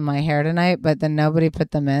pearls in my hair tonight, but then nobody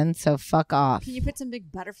put them in, so fuck off. Can you put some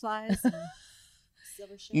big butterflies? And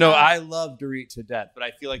No, I love Dorit to death, but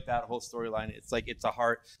I feel like that whole storyline, it's like it's a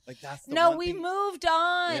heart. Like that's the No, one we thing. moved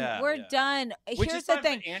on. Yeah, We're yeah. done. Which Here's is the fine,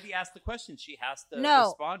 thing. but Andy asked the question. She has to No.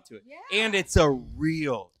 respond to it. Yeah. And it's a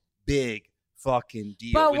real big fucking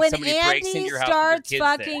deal. But when somebody breaks into Andy your house starts with your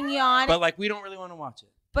kids fucking there. yawning, But like we don't really want to watch it.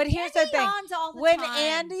 but here's Andy the thing. yawns all the When time.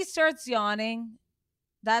 Andy starts yawning,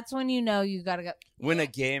 that's when you know you gotta go. When a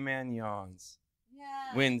gay man yawns,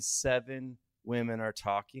 Yeah. when 7 women are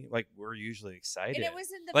talking, like we're usually excited. And it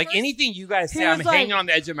was in the Like first, anything you guys say, He I'm was like- hanging on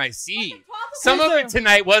the edge of my seat. But the problem Some was- of it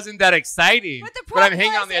tonight wasn't that exciting, But the but I'm problem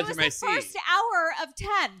hanging was, on the edge it was of my the seat. first hour of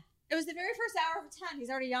 10. It was the very first hour of 10.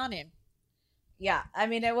 He's already yawning. Yeah, I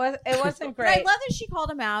mean it wasn't But I great. love that she called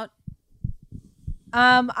him out.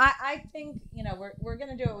 I think we're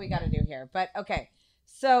gonna do what we got to do here, but okay.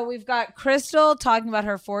 So we've got Crystal talking about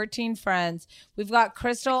her 14 friends. We've got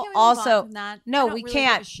Crystal Can we move on also. from that? I No, don't we really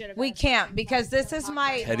can't. give a shit about We her can't fucking because friends. this is Don't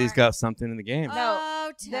my. talk Teddy's anymore. got something in the game.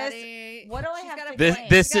 Oh, this- Teddy. what do I She's have got to a This play? point.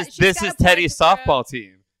 this She's got- is she's this got is a point Teddy's to prove. softball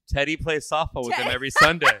team. Teddy plays softball with them every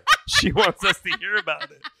Sunday. She wants us to hear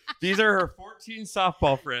about it. These are her 14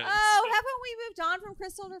 softball friends. Oh, haven't we moved on from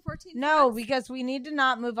Crystal to 14? No, friends? because we need to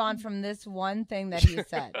not move on from this one thing that he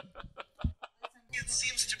said. It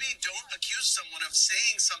seems to be don't accuse someone of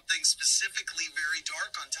saying something specifically very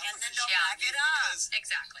dark on television. And then don't back it up.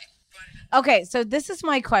 Exactly. Okay, so this is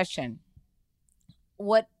my question.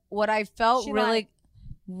 What I felt She really lied.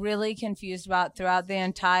 really confused about throughout the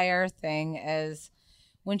entire thing is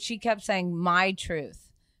when she kept saying my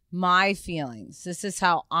truth, my feelings. This is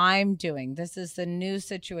how I'm doing. This is the new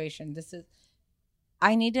situation.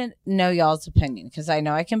 I need to know y'all's opinion because I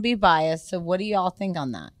know I can be biased. So what do y'all think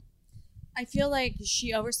on that? I feel like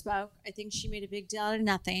she overspoke. I think she made a big deal out of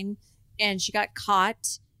nothing, and she got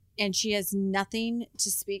caught, and she has nothing to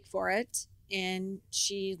speak for it, and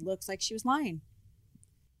she looks like she was lying.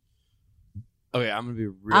 Okay, I'm gonna be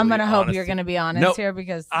really I'm going to hope honest. you're going to be honest No, here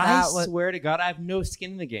because I that was swear to God, I have no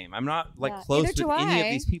skin in the game. I'm not like Yeah, close neither with do any of I.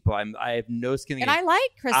 these people. I have no skin in the And game. I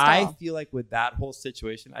like Crystal. I feel like with that whole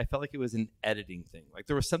situation, I felt like it was an editing thing. Like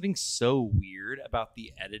there was something so weird about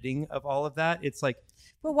the editing of all of that. It's like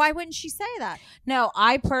But why wouldn't she say that? No,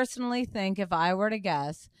 I personally think if I were to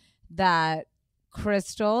guess that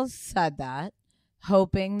Crystal said that,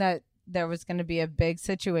 hoping that there was going to be a big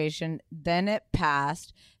situation, then it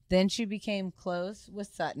passed. Then she became close with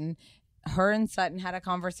Sutton. Her and Sutton had a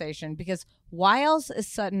conversation because why else is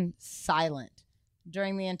Sutton silent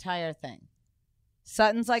during the entire thing?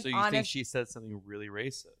 Sutton's like so you honest. think she said something really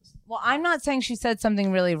racist? Well, I'm not saying she said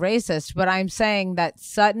something really racist, but I'm saying that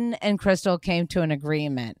Sutton and Crystal came to an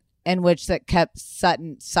agreement in which that kept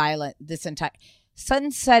Sutton silent this entire.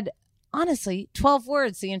 Sutton said, honestly, 12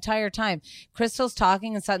 words the entire time. Crystal's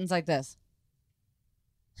talking and Sutton's like this.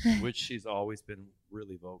 Which she's always been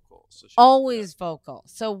really vocal. So she, Always vocal.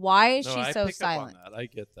 So why is No, she I so pick silent? Up on that. I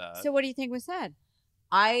get that. So what do you think was said?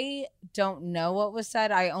 I don't know what was said.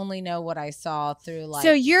 I only know what I saw through like.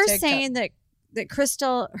 So you're TikTok. saying that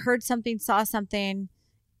Crystal heard something, saw something,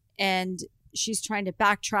 and she's trying to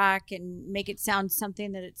backtrack and make it sound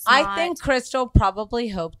something that it's not. I think Crystal probably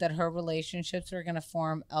hoped that her relationships were going to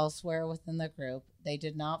form elsewhere within the group. They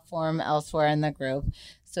did not form elsewhere in the group.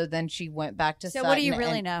 So then she went back to So what do you Sutton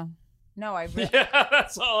really and- know? No, I really. Yeah,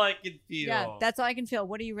 that's all I can feel. Yeah, that's all I can feel.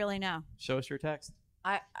 What do you really know? Show us your text.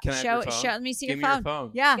 I Can I have your phone? Show. Let me see Give your me phone. your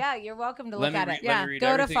phone. Yeah. yeah, you're welcome to Let look me at re- it. let Yeah. me read Go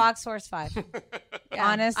to everything. Fox Source 5. Yeah.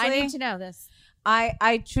 Honestly, I need to know this.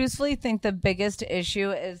 I truthfully think the biggest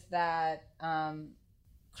issue is that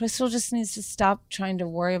Crystal just needs to stop trying to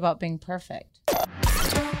worry about being perfect.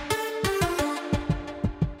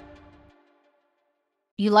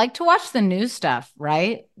 You like to watch the new stuff,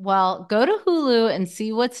 right? Well, go to Hulu and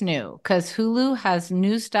see what's new because Hulu has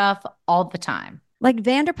new stuff all the time. Like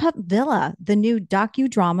Vanderpump Villa, the new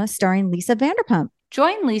docudrama starring Lisa Vanderpump.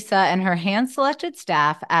 Join Lisa and her hand-selected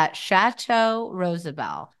staff at Chateau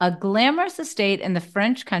Rosabelle, a glamorous estate in the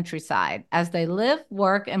French countryside, as they live,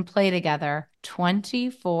 work, and play together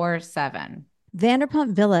 24/7.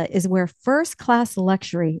 Vanderpump Villa is where first-class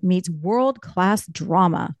luxury meets world-class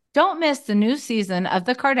drama. Don't miss the new season of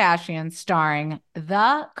The Kardashians starring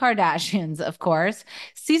The Kardashians, of course.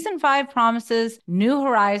 Season 5 promises new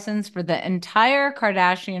horizons for the entire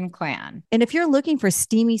Kardashian clan. And if you're looking for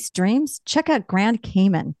steamy streams, check out Grand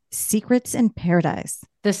Cayman, Secrets in Paradise.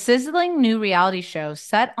 The sizzling new reality show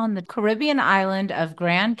set on the Caribbean island of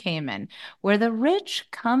Grand Cayman, where the rich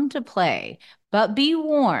come to play. But be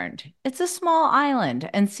warned, it's a small island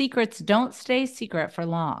and secrets don't stay secret for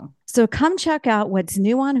long. So come check out what's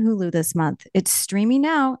new on Hulu this month. It's streaming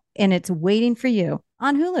now and it's waiting for you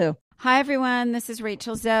on Hulu. Hi, everyone. This is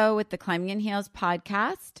Rachel Zoe with the Climbing in Heels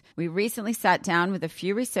podcast. We recently sat down with a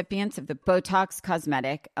few recipients of the Botox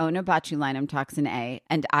Cosmetic, Onabotulinum Toxin A,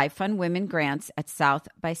 and iFund Women grants at South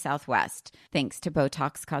by Southwest, thanks to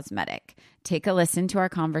Botox Cosmetic. Take a listen to our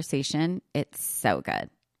conversation. It's so good.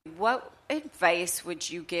 What advice would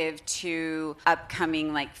you give to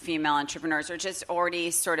upcoming female entrepreneurs or just already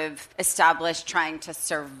sort of established trying to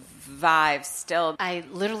survive still? I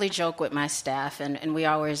literally joke with my staff, and we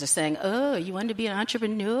always are saying, oh, you want to be an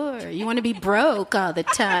entrepreneur? You want to be broke all the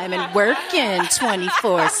time and working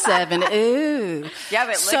 24/7? Ooh. Yeah,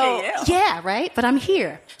 but look at you. Yeah, right? But I'm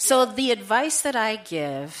here. So the advice that I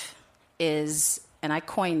give is, and I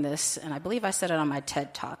coined this, and I believe I said it on my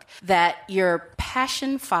TED Talk, that your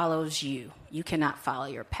passion follows you. You cannot follow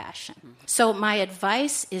your passion. So my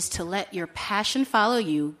advice is to let your passion follow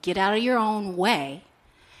you, get out of your own way,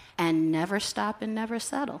 and never stop and never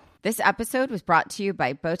settle. This episode was brought to you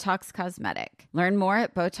by Botox Cosmetic. Learn more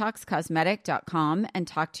at BotoxCosmetic.com and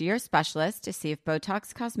talk to your specialist to see if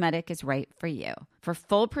Botox Cosmetic is right for you. For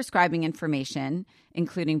full prescribing information,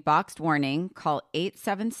 including boxed warning, call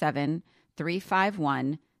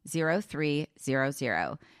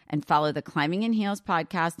 877-351-0300 and follow the Climbing in Heels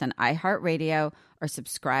podcast on iHeartRadio or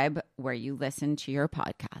subscribe where you listen to your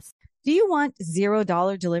podcast. Do you want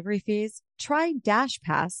 $0 delivery fees? Try Dash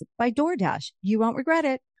Pass by DoorDash. You won't regret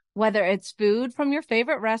it. Whether it's food from your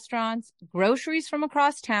favorite restaurants, groceries from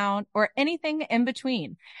across town, or anything in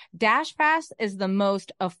between, DashPass is the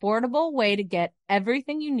most affordable way to get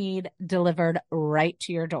everything you need delivered right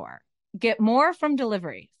to your door. Get more from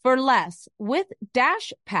delivery for less with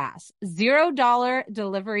DashPass. $0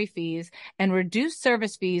 delivery fees and reduced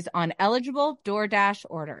service fees on eligible DoorDash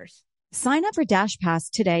orders. Sign up for Dash Pass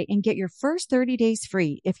today and get your first 30 days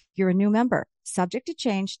free if you're a new member. Subject to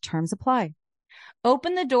change. Terms apply.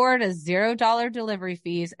 Open the door to $0 delivery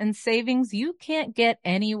fees and savings you can't get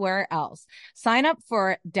anywhere else. Sign up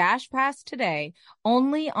for Dash Pass today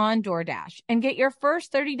only on DoorDash and get your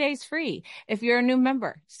first 30 days free if you're a new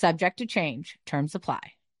member. Subject to change. Terms apply.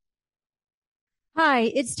 Hi,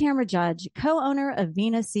 it's Tamara Judge, co-owner of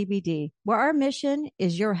Vina CBD, where our mission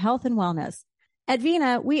is your health and wellness. At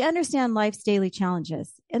Vina, we understand life's daily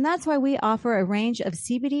challenges, and that's why we offer a range of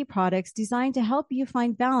CBD products designed to help you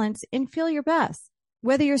find balance and feel your best.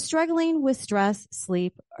 Whether you're struggling with stress,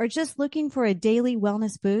 sleep, or just looking for a daily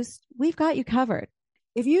wellness boost, we've got you covered.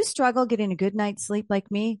 If you struggle getting a good night's sleep like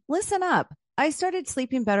me, listen up. I started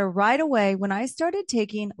sleeping better right away when I started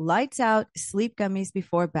taking Lights Out sleep gummies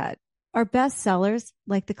before bed. Our best sellers,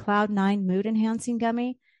 like the Cloud9 Mood Enhancing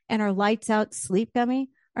Gummy and our Lights Out Sleep Gummy,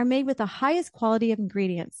 are made with the highest quality of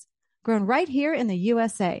ingredients, grown right here in the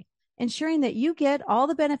USA, ensuring that you get all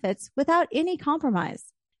the benefits without any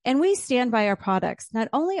compromise. And we stand by our products. Not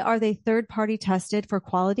only are they third-party tested for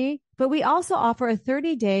quality, but we also offer a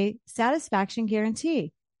 30-day satisfaction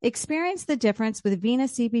guarantee. Experience the difference with Vina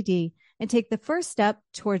CBD and take the first step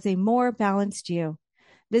towards a more balanced you.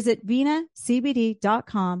 Visit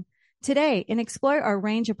VinaCBD.com today and explore our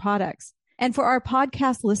range of products. And for our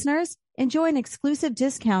podcast listeners, enjoy an exclusive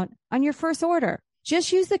discount on your first order.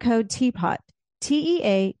 Just use the code TEAPOD,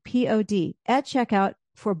 TEAPOD, at checkout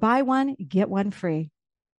for buy one, get one free.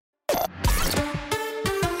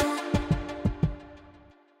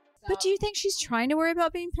 But do you think she's trying to worry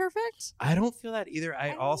about being perfect? I don't feel that either.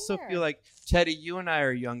 I also either. feel like, Teddy, you and I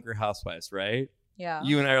are younger housewives, right? Yeah.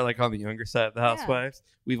 You and I are on the younger side of the housewives.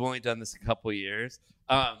 We've only done this a couple years.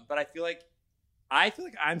 But I feel like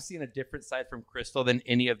I'm seeing a different side from Crystal than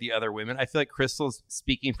any of the other women. I feel like Crystal's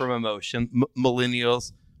speaking from emotion.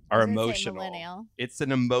 Millennials are emotional. Millennial. It's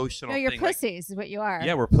an emotional No, you're thing. pussies is what you are.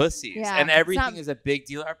 Yeah, we're pussies. Yeah, and everything it's is a big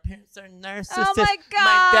deal. Our parents are narcissists. Oh my God,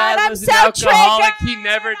 My dad I'm was so an alcoholic. triggered. He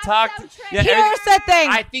never talked. so Yeah, Here's the thing.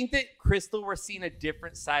 I think that Crystal, we're seeing a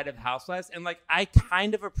different side of housewives, and I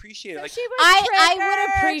kind of appreciate it. She was I would triggered. have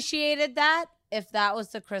appreciated that if that was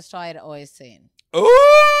the Crystal I'd always seen.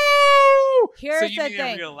 Ooh! Here's so you the mean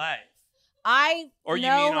thing. in real life, Or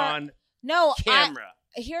you mean on camera?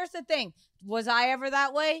 Here's the thing. Was I ever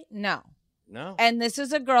that way? No. No. And this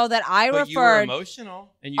is a girl that I But you were referred.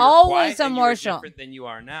 emotional, and you were Always quiet, and you were emotional. different than you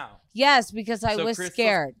are now. Yes, because I So was Crystal's-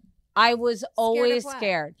 scared. I was always what?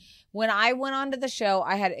 scared. When I went onto the show,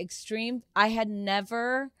 I had this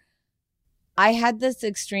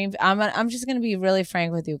extreme. I'm just going to be really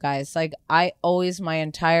frank with you guys. I always, my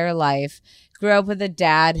entire life, grew up with a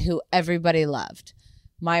dad who everybody loved.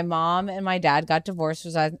 My mom and my dad got divorced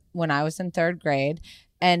when I was in 3rd grade.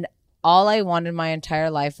 And all I wanted my entire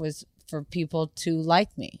life was for people to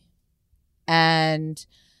like me. And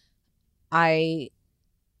I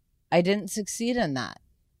didn't succeed in that.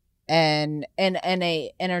 and in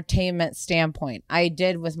a entertainment standpoint. I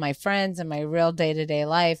did with my friends and my real day-to-day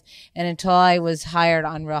life. And until I was hired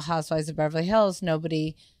on Real Housewives of Beverly Hills,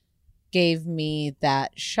 nobody gave me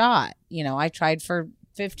that shot. You know, I tried for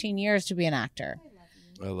 15 years to be an actor.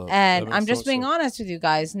 And I'm just being honest with you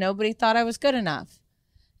guys. Nobody thought I was good enough.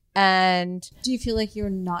 And do you feel like you were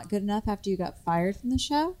not good enough after you got fired from the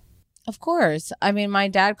show? Of course. I mean, my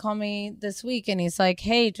dad called me this week and he's like,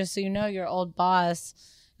 hey, just so you know, your old boss.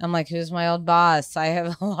 I'm like, who's my old boss? I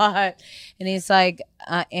have a lot. And he's like,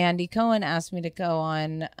 Andy Cohen asked me to go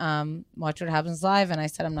on Watch What Happens Live. And I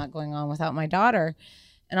said, I'm not going on without my daughter.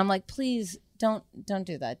 And I'm like, please don't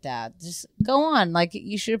do that, Dad. Just go on. Like,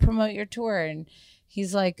 you should promote your tour. And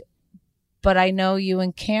he's like, but I know you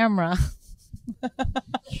in camera.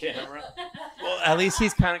 Camera. Well, at least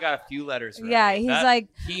he's kind of got a few letters right. Yeah, he's like,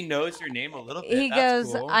 he knows your name a little bit. He That's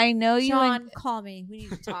goes, cool. I know you. John, call me. We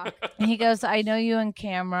need to talk. And he goes, I know you in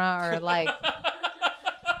camera or like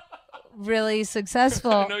really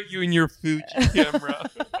successful. I know you and your Fuji camera.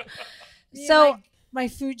 So my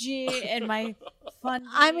Fuji and my fun.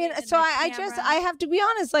 I mean, so I have to be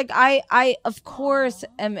honest. Like I of course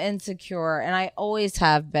am insecure, and I always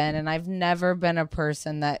have been, and I've never been a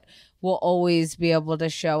person that will always be able to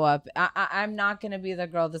show up. I'm not going to be the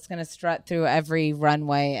girl that's going to strut through every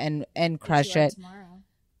runway and crush it. Tomorrow.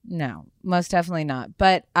 No, most definitely not.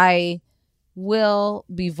 But I will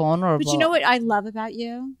be vulnerable. But you know what I love about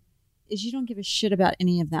you is you don't give a shit about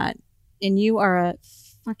any of that, and you are a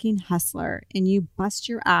fucking hustler, and you bust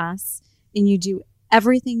your ass, and you do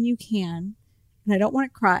everything you can. And I don't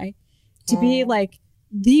want to cry to be like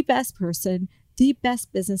the best person, the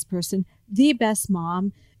best business person, the best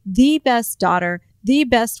mom, the best daughter, the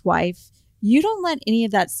best wife. You don't let any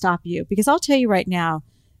of that stop you, because I'll tell you right now,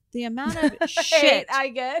 the amount of shit I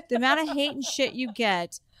get, the amount of hate and shit you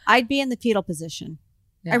get, I'd be in the fetal position.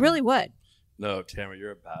 Yeah. I really would. No, Tamara,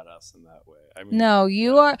 you're a badass in that way. I mean, no,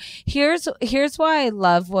 you are. Here's why I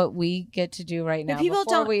love what we get to do right now. But people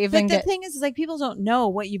before don't. We even but the thing is like people don't know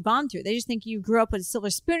what you've gone through. They just think you grew up with a silver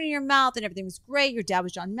spoon in your mouth and everything was great. Your dad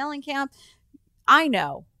was John Mellencamp. I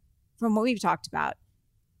know from what we've talked about,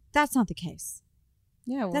 that's not the case.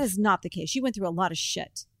 Yeah, that is not the case. You went through a lot of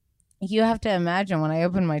shit. You have to imagine when I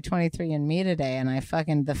opened my 23andMe today and I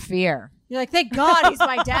fucking the fear. You're like, thank God he's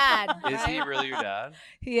my dad. Is he really your dad?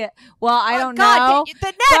 Yeah. Well, I don't God, know. The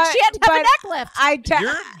neck. She had to have a neck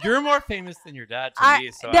lift. You're more famous than your dad to me.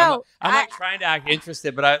 So I'm not trying to act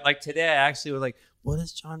interested, but I like today. I actually was like, what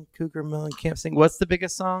does John Cougar Mellencamp sing? What's the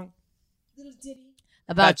biggest song? Little ditty.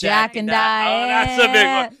 About Jack and Diane. Oh, that's a big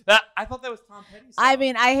one. I thought that was Tom Petty's song. I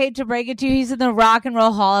mean, I hate to break it to you. He's in the Rock and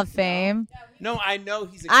Roll Hall of Fame. No, I know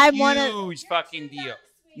he's a huge fucking deal.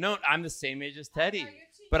 No, I'm the same age as Teddy.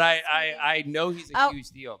 But I know he's a huge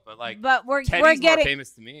deal. But we're Teddy's getting more famous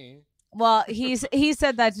to me. Well, he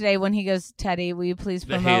said that today when he goes, Teddy, will you please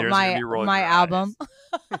promote my album?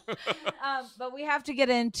 But we have to get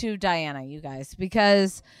into Diana, you guys,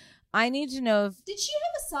 because I need to know if did she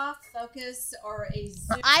have a soft focus or a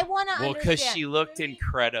zoom? I want to understand. Well, because she looked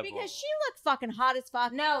incredible. Because she looked fucking hot as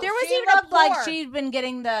fuck. No, there was she even looked a pour. like she'd been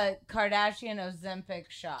getting the Kardashian Ozempic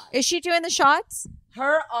shot. Is she doing the shots?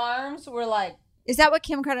 Her arms were like. Is that what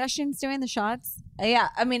Kim Kardashian's doing? The shots? Yeah,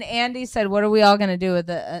 I mean, Andy said, "What are we all going to do with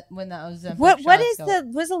the when the Ozempic?"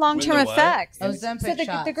 What's the long term effects? Ozempic so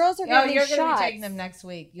shots. The girls are getting you're shots. going to be taking them next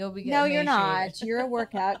week. You'll be getting. No, you're not. You're a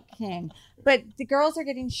workout king. But the girls are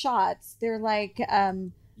getting shots. They're like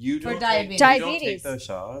you for diabetes. You don't take those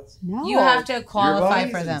shots. No, you have to qualify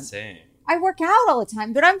for them. Insane. I work out all the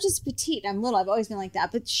time, but I'm just petite. I'm little. I've always been like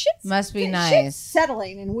that. But shit's must be nice. Shit's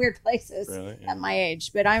settling in weird places really? At my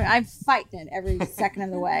age. But I'm fighting it every second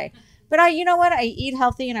of the way. But you know what? I eat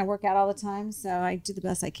healthy and I work out all the time, so I do the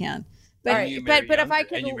best I can. But but if I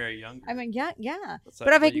could, and you marry younger. I mean, yeah.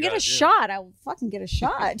 But if I can get a shot, I will fucking get a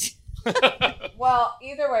shot. Well,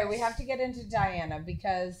 either way, we have to get into Diana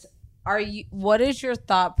because what is your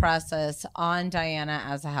thought process on Diana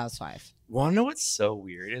as a housewife? Want to know what's so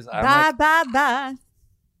weird is I'm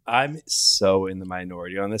so in the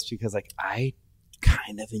minority on this because I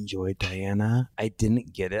kind of enjoyed Diana. I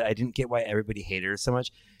didn't get it. I didn't get why everybody hated her so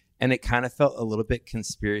much. And it kind of felt a little bit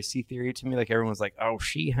conspiracy theory to me. Like everyone was like, oh,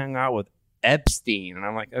 she hung out with Epstein. And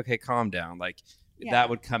I'm like, okay, calm down. Like that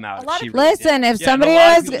would come out. A lot if she of- really Listen, did. if Yeah, somebody and a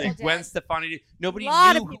lot of was- people did. Gwen Stefani did. Nobody A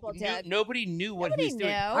lot knew. of people did. Nobody knew what he was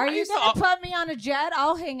doing. Are I you used to going to put me on a jet?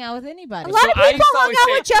 I'll hang out with anybody. A lot of I people used to hung always out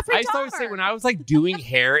say- with Jeffrey I used to always say Dahmer. when I was like doing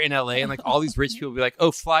hair in LA and like all these rich people would be like,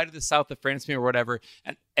 oh, fly to the south of France with me or whatever.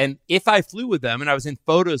 And if I flew with them and I was in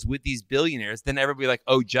photos with these billionaires, then everybody would be like,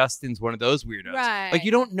 oh, Justin's one of those weirdos. Right. Like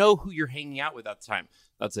you don't know who you're hanging out with at the time.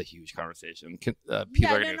 That's a huge conversation. People are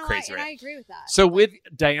going to go crazy. I agree with that. So with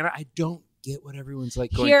Diana, I don't get what everyone's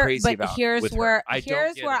like going crazy about. Here's with where her. I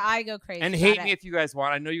don't get it. I go crazy. And about hate it. me if you guys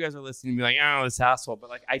want. I know you guys are listening and be like, oh, this asshole.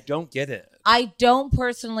 But like, I don't get it. I don't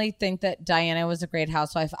personally think that Diana was a great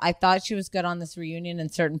housewife. I thought she was good on this reunion in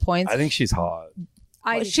certain points. I think she's hot.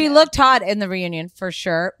 She looked hot in the reunion for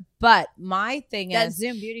sure. But my thing that is,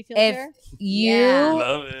 Zoom beauty if filter. you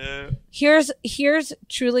Love it. here's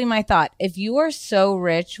truly my thought. If you are so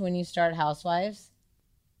rich when you start Housewives,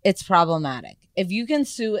 it's problematic. If you can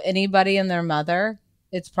sue anybody and their mother,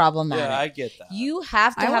 it's problematic. Yeah, I get that. You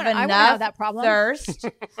have to I have wanna have enough that problem. thirst.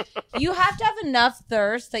 You have to have enough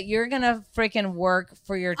thirst that you're gonna freaking work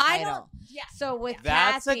for your I title. don't. Yeah. So with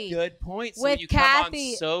That's Kathy, a good point. So with when you come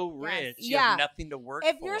Kathy- on so rich, you Yeah. have nothing to work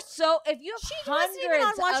if for. you have She wasn't even on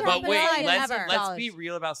hundreds Watch of Her But wait, Million let's ever. be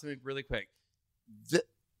real about something really quick. The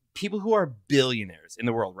people who are billionaires in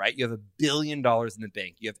the world, right? You have $1 billion in the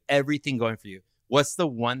bank. You have everything going for you. What's the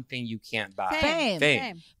one thing you can't buy?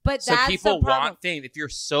 Fame. But So that's people the problem. want fame. If you're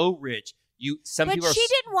so rich, some But people are. she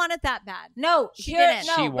didn't want it that bad. No, She here, didn't.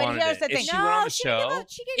 no, She but wanted here's it. the If thing. she were on the she gave show, up-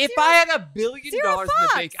 she gave if zero- I had $1 billion zero in the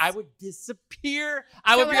bank, fucks. I would disappear.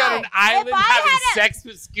 I would be no, on an island if I having had sex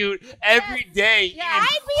with Scoot every day, Yeah, eating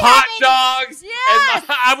I'd be hot having- dogs, Yes, and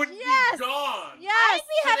I would yes, be gone. Yes. I'd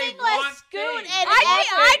be So they having less want Scoot fame. and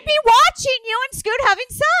I'd be watching you and Scoot having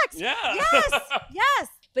sex. Yeah. Yes. Yes.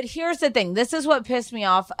 But here's the thing. This is what pissed me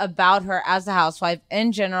off about her as a housewife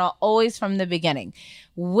in general, always from the beginning.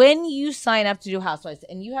 When you sign up to do Housewives,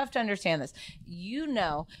 and you have to understand this, you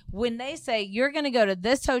know, when they say you're going to go to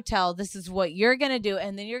this hotel, this is what you're going to do,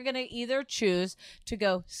 and then you're going to either choose to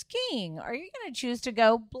go skiing or you're going to choose to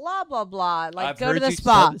go blah, blah, blah, like I've go heard to the you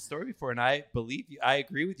spa. tell the story before, and I believe you. I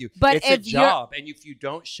agree with you. But it's a if you're- job, and if you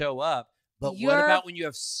don't show up, but what You're- about when you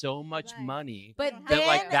have so much Right. money But don't have that then,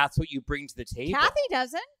 like that's what you bring to the table? Kathy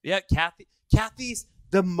doesn't. Yeah, Kathy's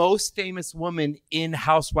the most famous woman in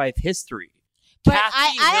housewife history. But Kathy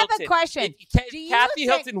I have a Hilton. question. If Do you Kathy think-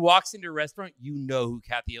 Hilton walks into a restaurant, you know who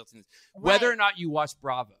Kathy Hilton is, whether Right. or not you watch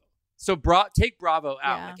Bravo. So take Bravo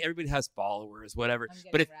out. Yeah. Like everybody has followers, whatever.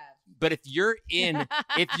 I'm getting But if you're in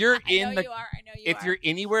if you're in I know the you are. I know you if are. you're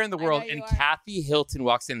anywhere in the I world know you and are. Kathy Hilton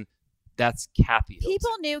walks in, that's Kathy Hilton.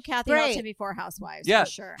 People knew Kathy Right. Hilton before Housewives. Yeah, For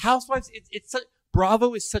sure. Housewives.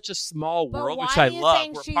 Bravo is such a small But world, why which I do you love.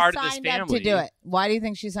 think We're she part of this signed up family. to do it? Why do you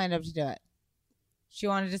think she signed up to do it? She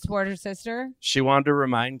wanted to support her sister? She wanted to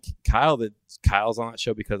remind Kyle that Kyle's on that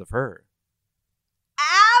show because of her.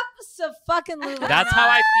 Abso-fucking-lutely. That's how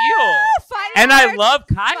I feel. Fighting And I words. love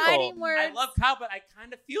Kyle. Fighting I words. love Kyle, but I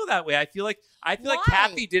kind of feel that way. I feel like Why?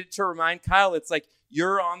 Kathy did it to remind Kyle. It's like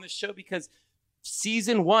you're on the show because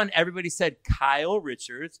season 1, everybody said Kyle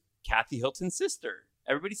Richards, Kathy Hilton's sister.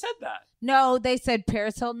 Everybody said that. No, they said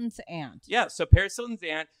Paris Hilton's aunt. Yeah. So Paris Hilton's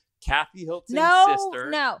aunt, Kathy Hilton's sister.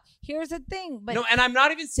 No. Here's the thing. But No, and I'm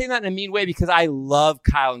not even saying that in a mean way because I love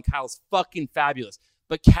Kyle and Kyle's fucking fabulous.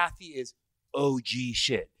 But Kathy is OG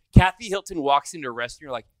shit. Kathy Hilton walks into a restaurant,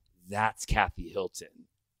 you're like, that's Kathy Hilton.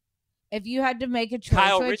 if you had to make a choice,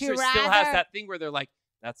 Kyle would Richards you rather, still has that thing where they're like,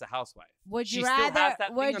 that's a housewife. Would you She still has rather? that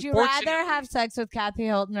thing, Would you rather unfortunately. have sex with Kathy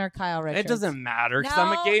Hilton or Kyle Richards? It doesn't matter because No,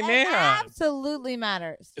 I'm a gay it man. absolutely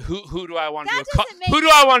matters. Who do I want to That do a doesn't make- who do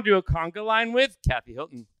I want to do a conga line with? Kathy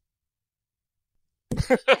Hilton.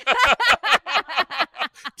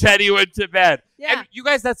 Teddy went to bed. Yeah. And you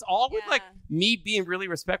guys, that's all with like Yeah. me being really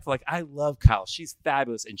respectful. Like I love Kyle. She's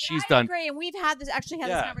fabulous and she's I done. agree. And we've had this Yeah.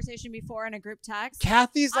 this conversation before in a group text.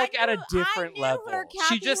 Kathy's like I at a knew- different I knew level. where She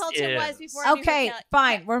Kathy just Hilton is. was before I knew who Okay, Kyle-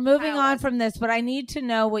 fine. We're moving Kyle on was. from this, but I need to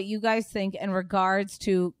know what you guys think in regards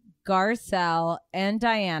to Garcelle and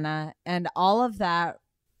Diana and all of that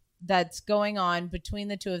that's going on between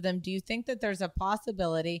the two of them. Do you think that there's a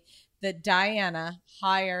possibility that Diana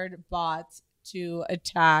hired bots to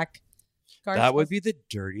attack Garcelle? That would be the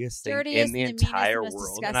dirtiest thing Dirtiest in the and meanest entire and most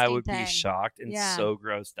world, and I would disgusting be thing. shocked and Yeah. so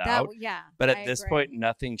grossed That, out. yeah. But I at this agree. point,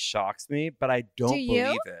 nothing shocks me. But I don't Do you?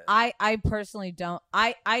 believe it. I personally don't.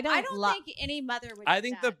 I I don't. don't think any mother would. I do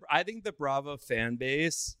think that. I think the Bravo fan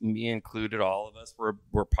base, me included, all of us,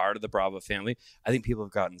 we're part of the Bravo family. I think people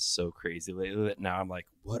have gotten so crazy lately that now I'm like,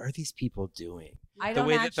 what are these people doing? I the don't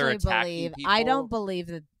way that they're actually attacking believe. people. I don't believe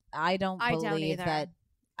that. I don't I don't believe either. that.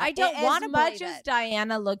 I don't want to As much believe as it.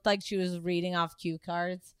 Diana looked like she was reading off cue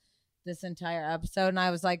cards this entire episode, and I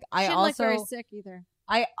was like, She didn't look very sick either.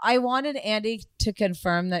 I wanted Andy to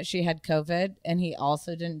confirm that she had COVID, and he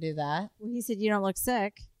also didn't do that. Well, he said, you don't look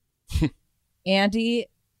sick. Andy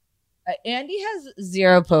has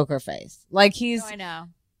zero poker face. Like No, I know.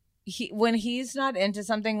 when he's not into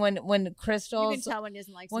something, when Crystal's, You can tell when he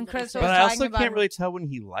doesn't like when somebody. Crystal's But I talking also about, can't really tell when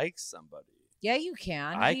he likes somebody. yeah, you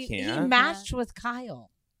can. I He can. matched with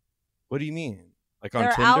Kyle. What do you mean? Like on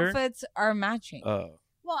Their Tinder? outfits are matching. Oh.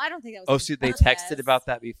 Well, I don't think that was. Oh, on so they purpose. texted about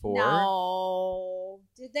that before? No.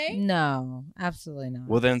 Did they? No, absolutely not.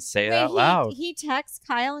 Well, then say it Wait, out loud. He texted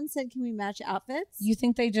Kyle and said, "Can we match outfits?" You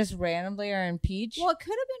think they just randomly are in peach? Well, it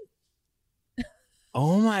could have been.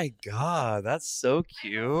 Oh my God, that's so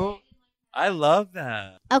cute. I love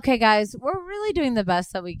that. Okay, guys, we're really doing the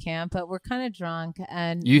best that we can, but we're kind of drunk,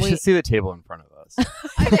 and You should see the table in front of us.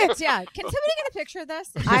 Yeah. Can somebody get a picture of this?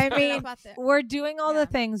 I mean, About the- we're doing all the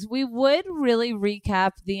things. We would really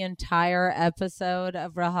recap the entire episode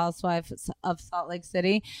of Real Housewives of Salt Lake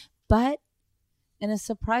City, but in a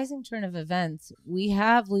surprising turn of events, we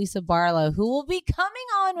have Lisa Barlow, who will be coming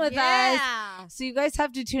on with us. So you guys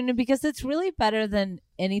have to tune in because it's really better than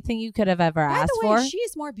anything you could have ever By asked the way, for. she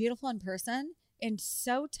is more beautiful in person and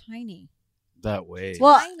so tiny. That way.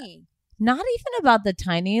 Well, Tiny. not even about the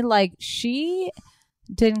tiny, like she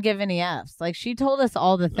didn't give any F's. Like she told us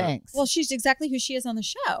all the things. Well, she's exactly who she is on the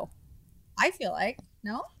show. I feel like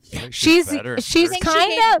no. I think she's better. she's I think she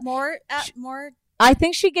kind gave of more. I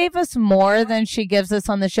think she gave us more than she gives us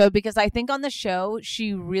on the show because I think on the show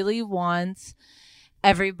she really wants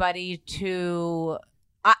everybody to.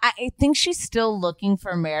 I think she's still looking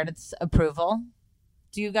for Meredith's approval.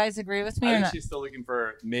 Do you guys agree with me I or think not? she's still looking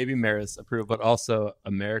for maybe Meredith's approval, but also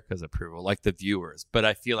America's approval, like the viewers. But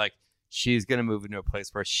I feel like she's going to move into a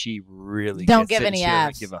place where she really Don't gets give it. any She doesn't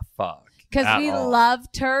Fs. give a fuck. Because at we all.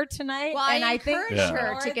 loved her tonight, Well, and I I think encouraged the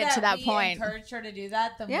her more to get to that we point. Encouraged her to do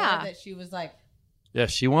that. The Yeah. more that she was like, Yeah,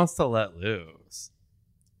 she wants to let loose.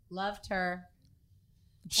 loved her.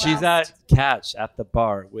 She's Blessed. at Catch at the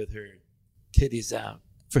bar with her titties out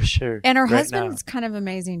for sure. And her right husband's kind of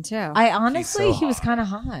amazing too. I honestly, so he was hot. kind of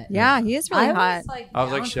hot. yeah, he is really I hot. was like, I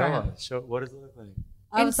was like, down show for him. us. Show what does it look like?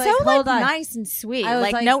 I And was so like, hold on. nice and sweet. I was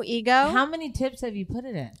Like like, no ego. How many tips have you put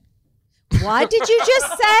it in? What did you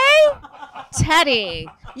just say? Teddy,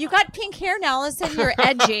 you got pink hair now. All of a sudden you're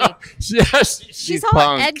edgy. Yes, She's all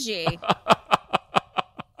punk. edgy.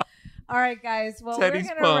 All right, guys. Well, Teddy's we're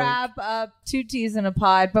going to punk. wrap up 2 Teas in a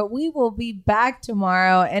Pod, but we will be back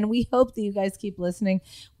tomorrow, and we hope that you guys keep listening.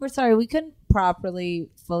 We're sorry we couldn't properly,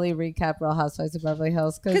 fully recap Real Housewives of Beverly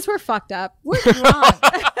Hills Because we're fucked up. we're drunk.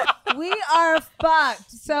 We are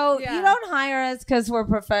fucked. So Yeah. you don't hire us because we're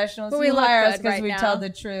professionals. But we you look hire us good because right we now. tell the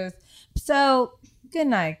truth. So good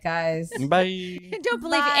night, guys. Bye. Don't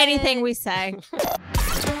believe Bye. anything we say.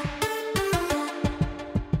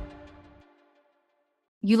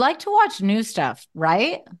 You like to watch new stuff,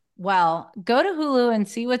 right? Well, go to Hulu and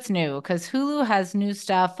see what's new because Hulu has new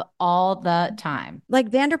stuff all the time.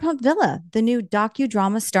 Like Vanderpump Villa, the new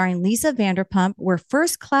docudrama starring Lisa Vanderpump, where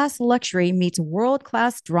first-class luxury meets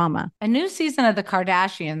world-class drama. A new season of The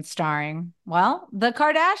Kardashians starring, well, the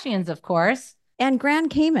Kardashians, of course. And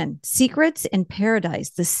Grand Cayman, Secrets in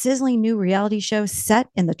Paradise, the sizzling new reality show set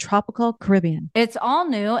in the tropical Caribbean. It's all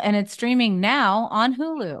new and it's streaming now on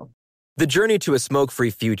Hulu. The journey to a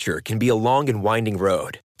smoke-free future can be a long and winding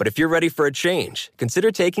road. But if you're ready for a change,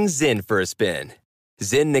 consider taking Zyn for a spin.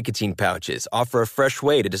 Zyn nicotine pouches offer a fresh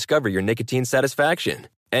way to discover your nicotine satisfaction.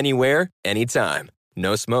 Anywhere, anytime.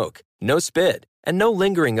 No smoke, no spit, and no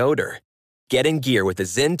lingering odor. Get in gear with the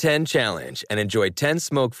Zyn 10 Challenge and enjoy 10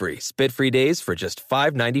 smoke-free, spit-free days for just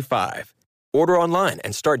 $5.95. Order online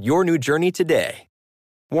and start your new journey today.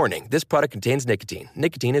 Warning, this product contains nicotine.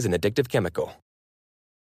 Nicotine is an addictive chemical.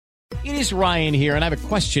 It is Ryan here, and I have a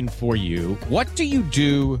question for you. What do you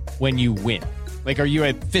do when you win? Like, are you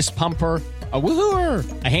a fist pumper, a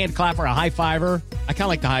woohooer, a hand clapper, a high fiver? I kind of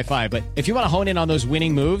like the high five, but if you want to hone in on those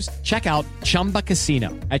winning moves, check out Chumba Casino.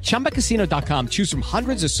 At ChumbaCasino.com, choose from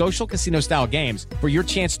hundreds of social casino-style games for your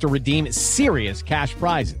chance to redeem serious cash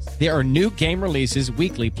prizes. There are new game releases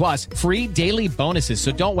weekly, plus free daily bonuses.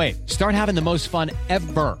 So don't wait. Start having the most fun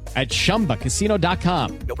ever at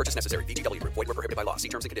ChumbaCasino.com. No purchase necessary. VGW Group. Void where prohibited by law. See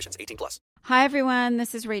terms and conditions. 18+. Hi, everyone.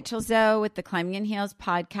 This is Rachel Zoe with the Climbing in Heels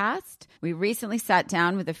podcast. We recently sat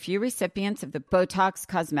down with a few recipients of the Botox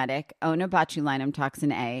Cosmetic, Onabotulinum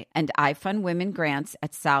Toxin A, and iFund Women grants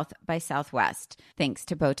at South by Southwest, thanks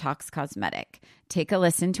to Botox Cosmetic. Take a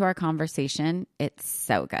listen to our conversation. It's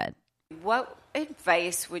so good. What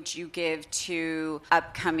advice would you give to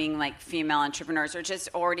upcoming like female entrepreneurs or just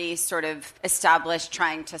already sort of established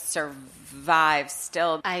trying to survive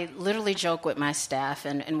still? I literally joke with my staff,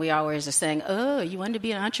 and we always are saying, oh, you want to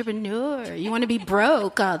be an entrepreneur? You want to be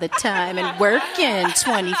broke all the time and working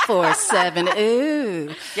 24/7?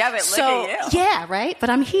 Ooh. Yeah, but look at you. Yeah, right? But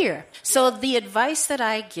I'm here. So the advice that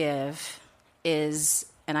I give is,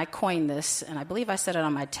 and I coined this, and I believe I said it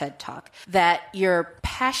on my TED Talk, that your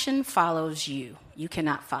passion follows you. You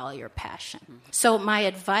cannot follow your passion. Mm-hmm. So my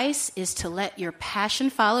advice is to let your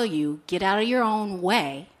passion follow you, get out of your own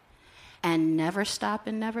way, and never stop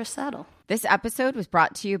and never settle. This episode was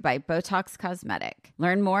brought to you by Botox Cosmetic.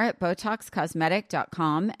 Learn more at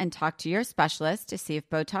BotoxCosmetic.com and talk to your specialist to see if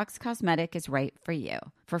Botox Cosmetic is right for you.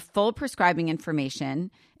 For full prescribing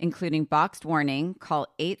information, including boxed warning, call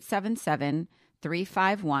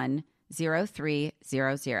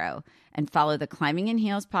 877-351-0300 and follow the Climbing in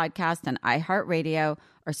Heels podcast on iHeartRadio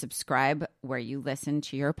or subscribe where you listen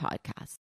to your podcast.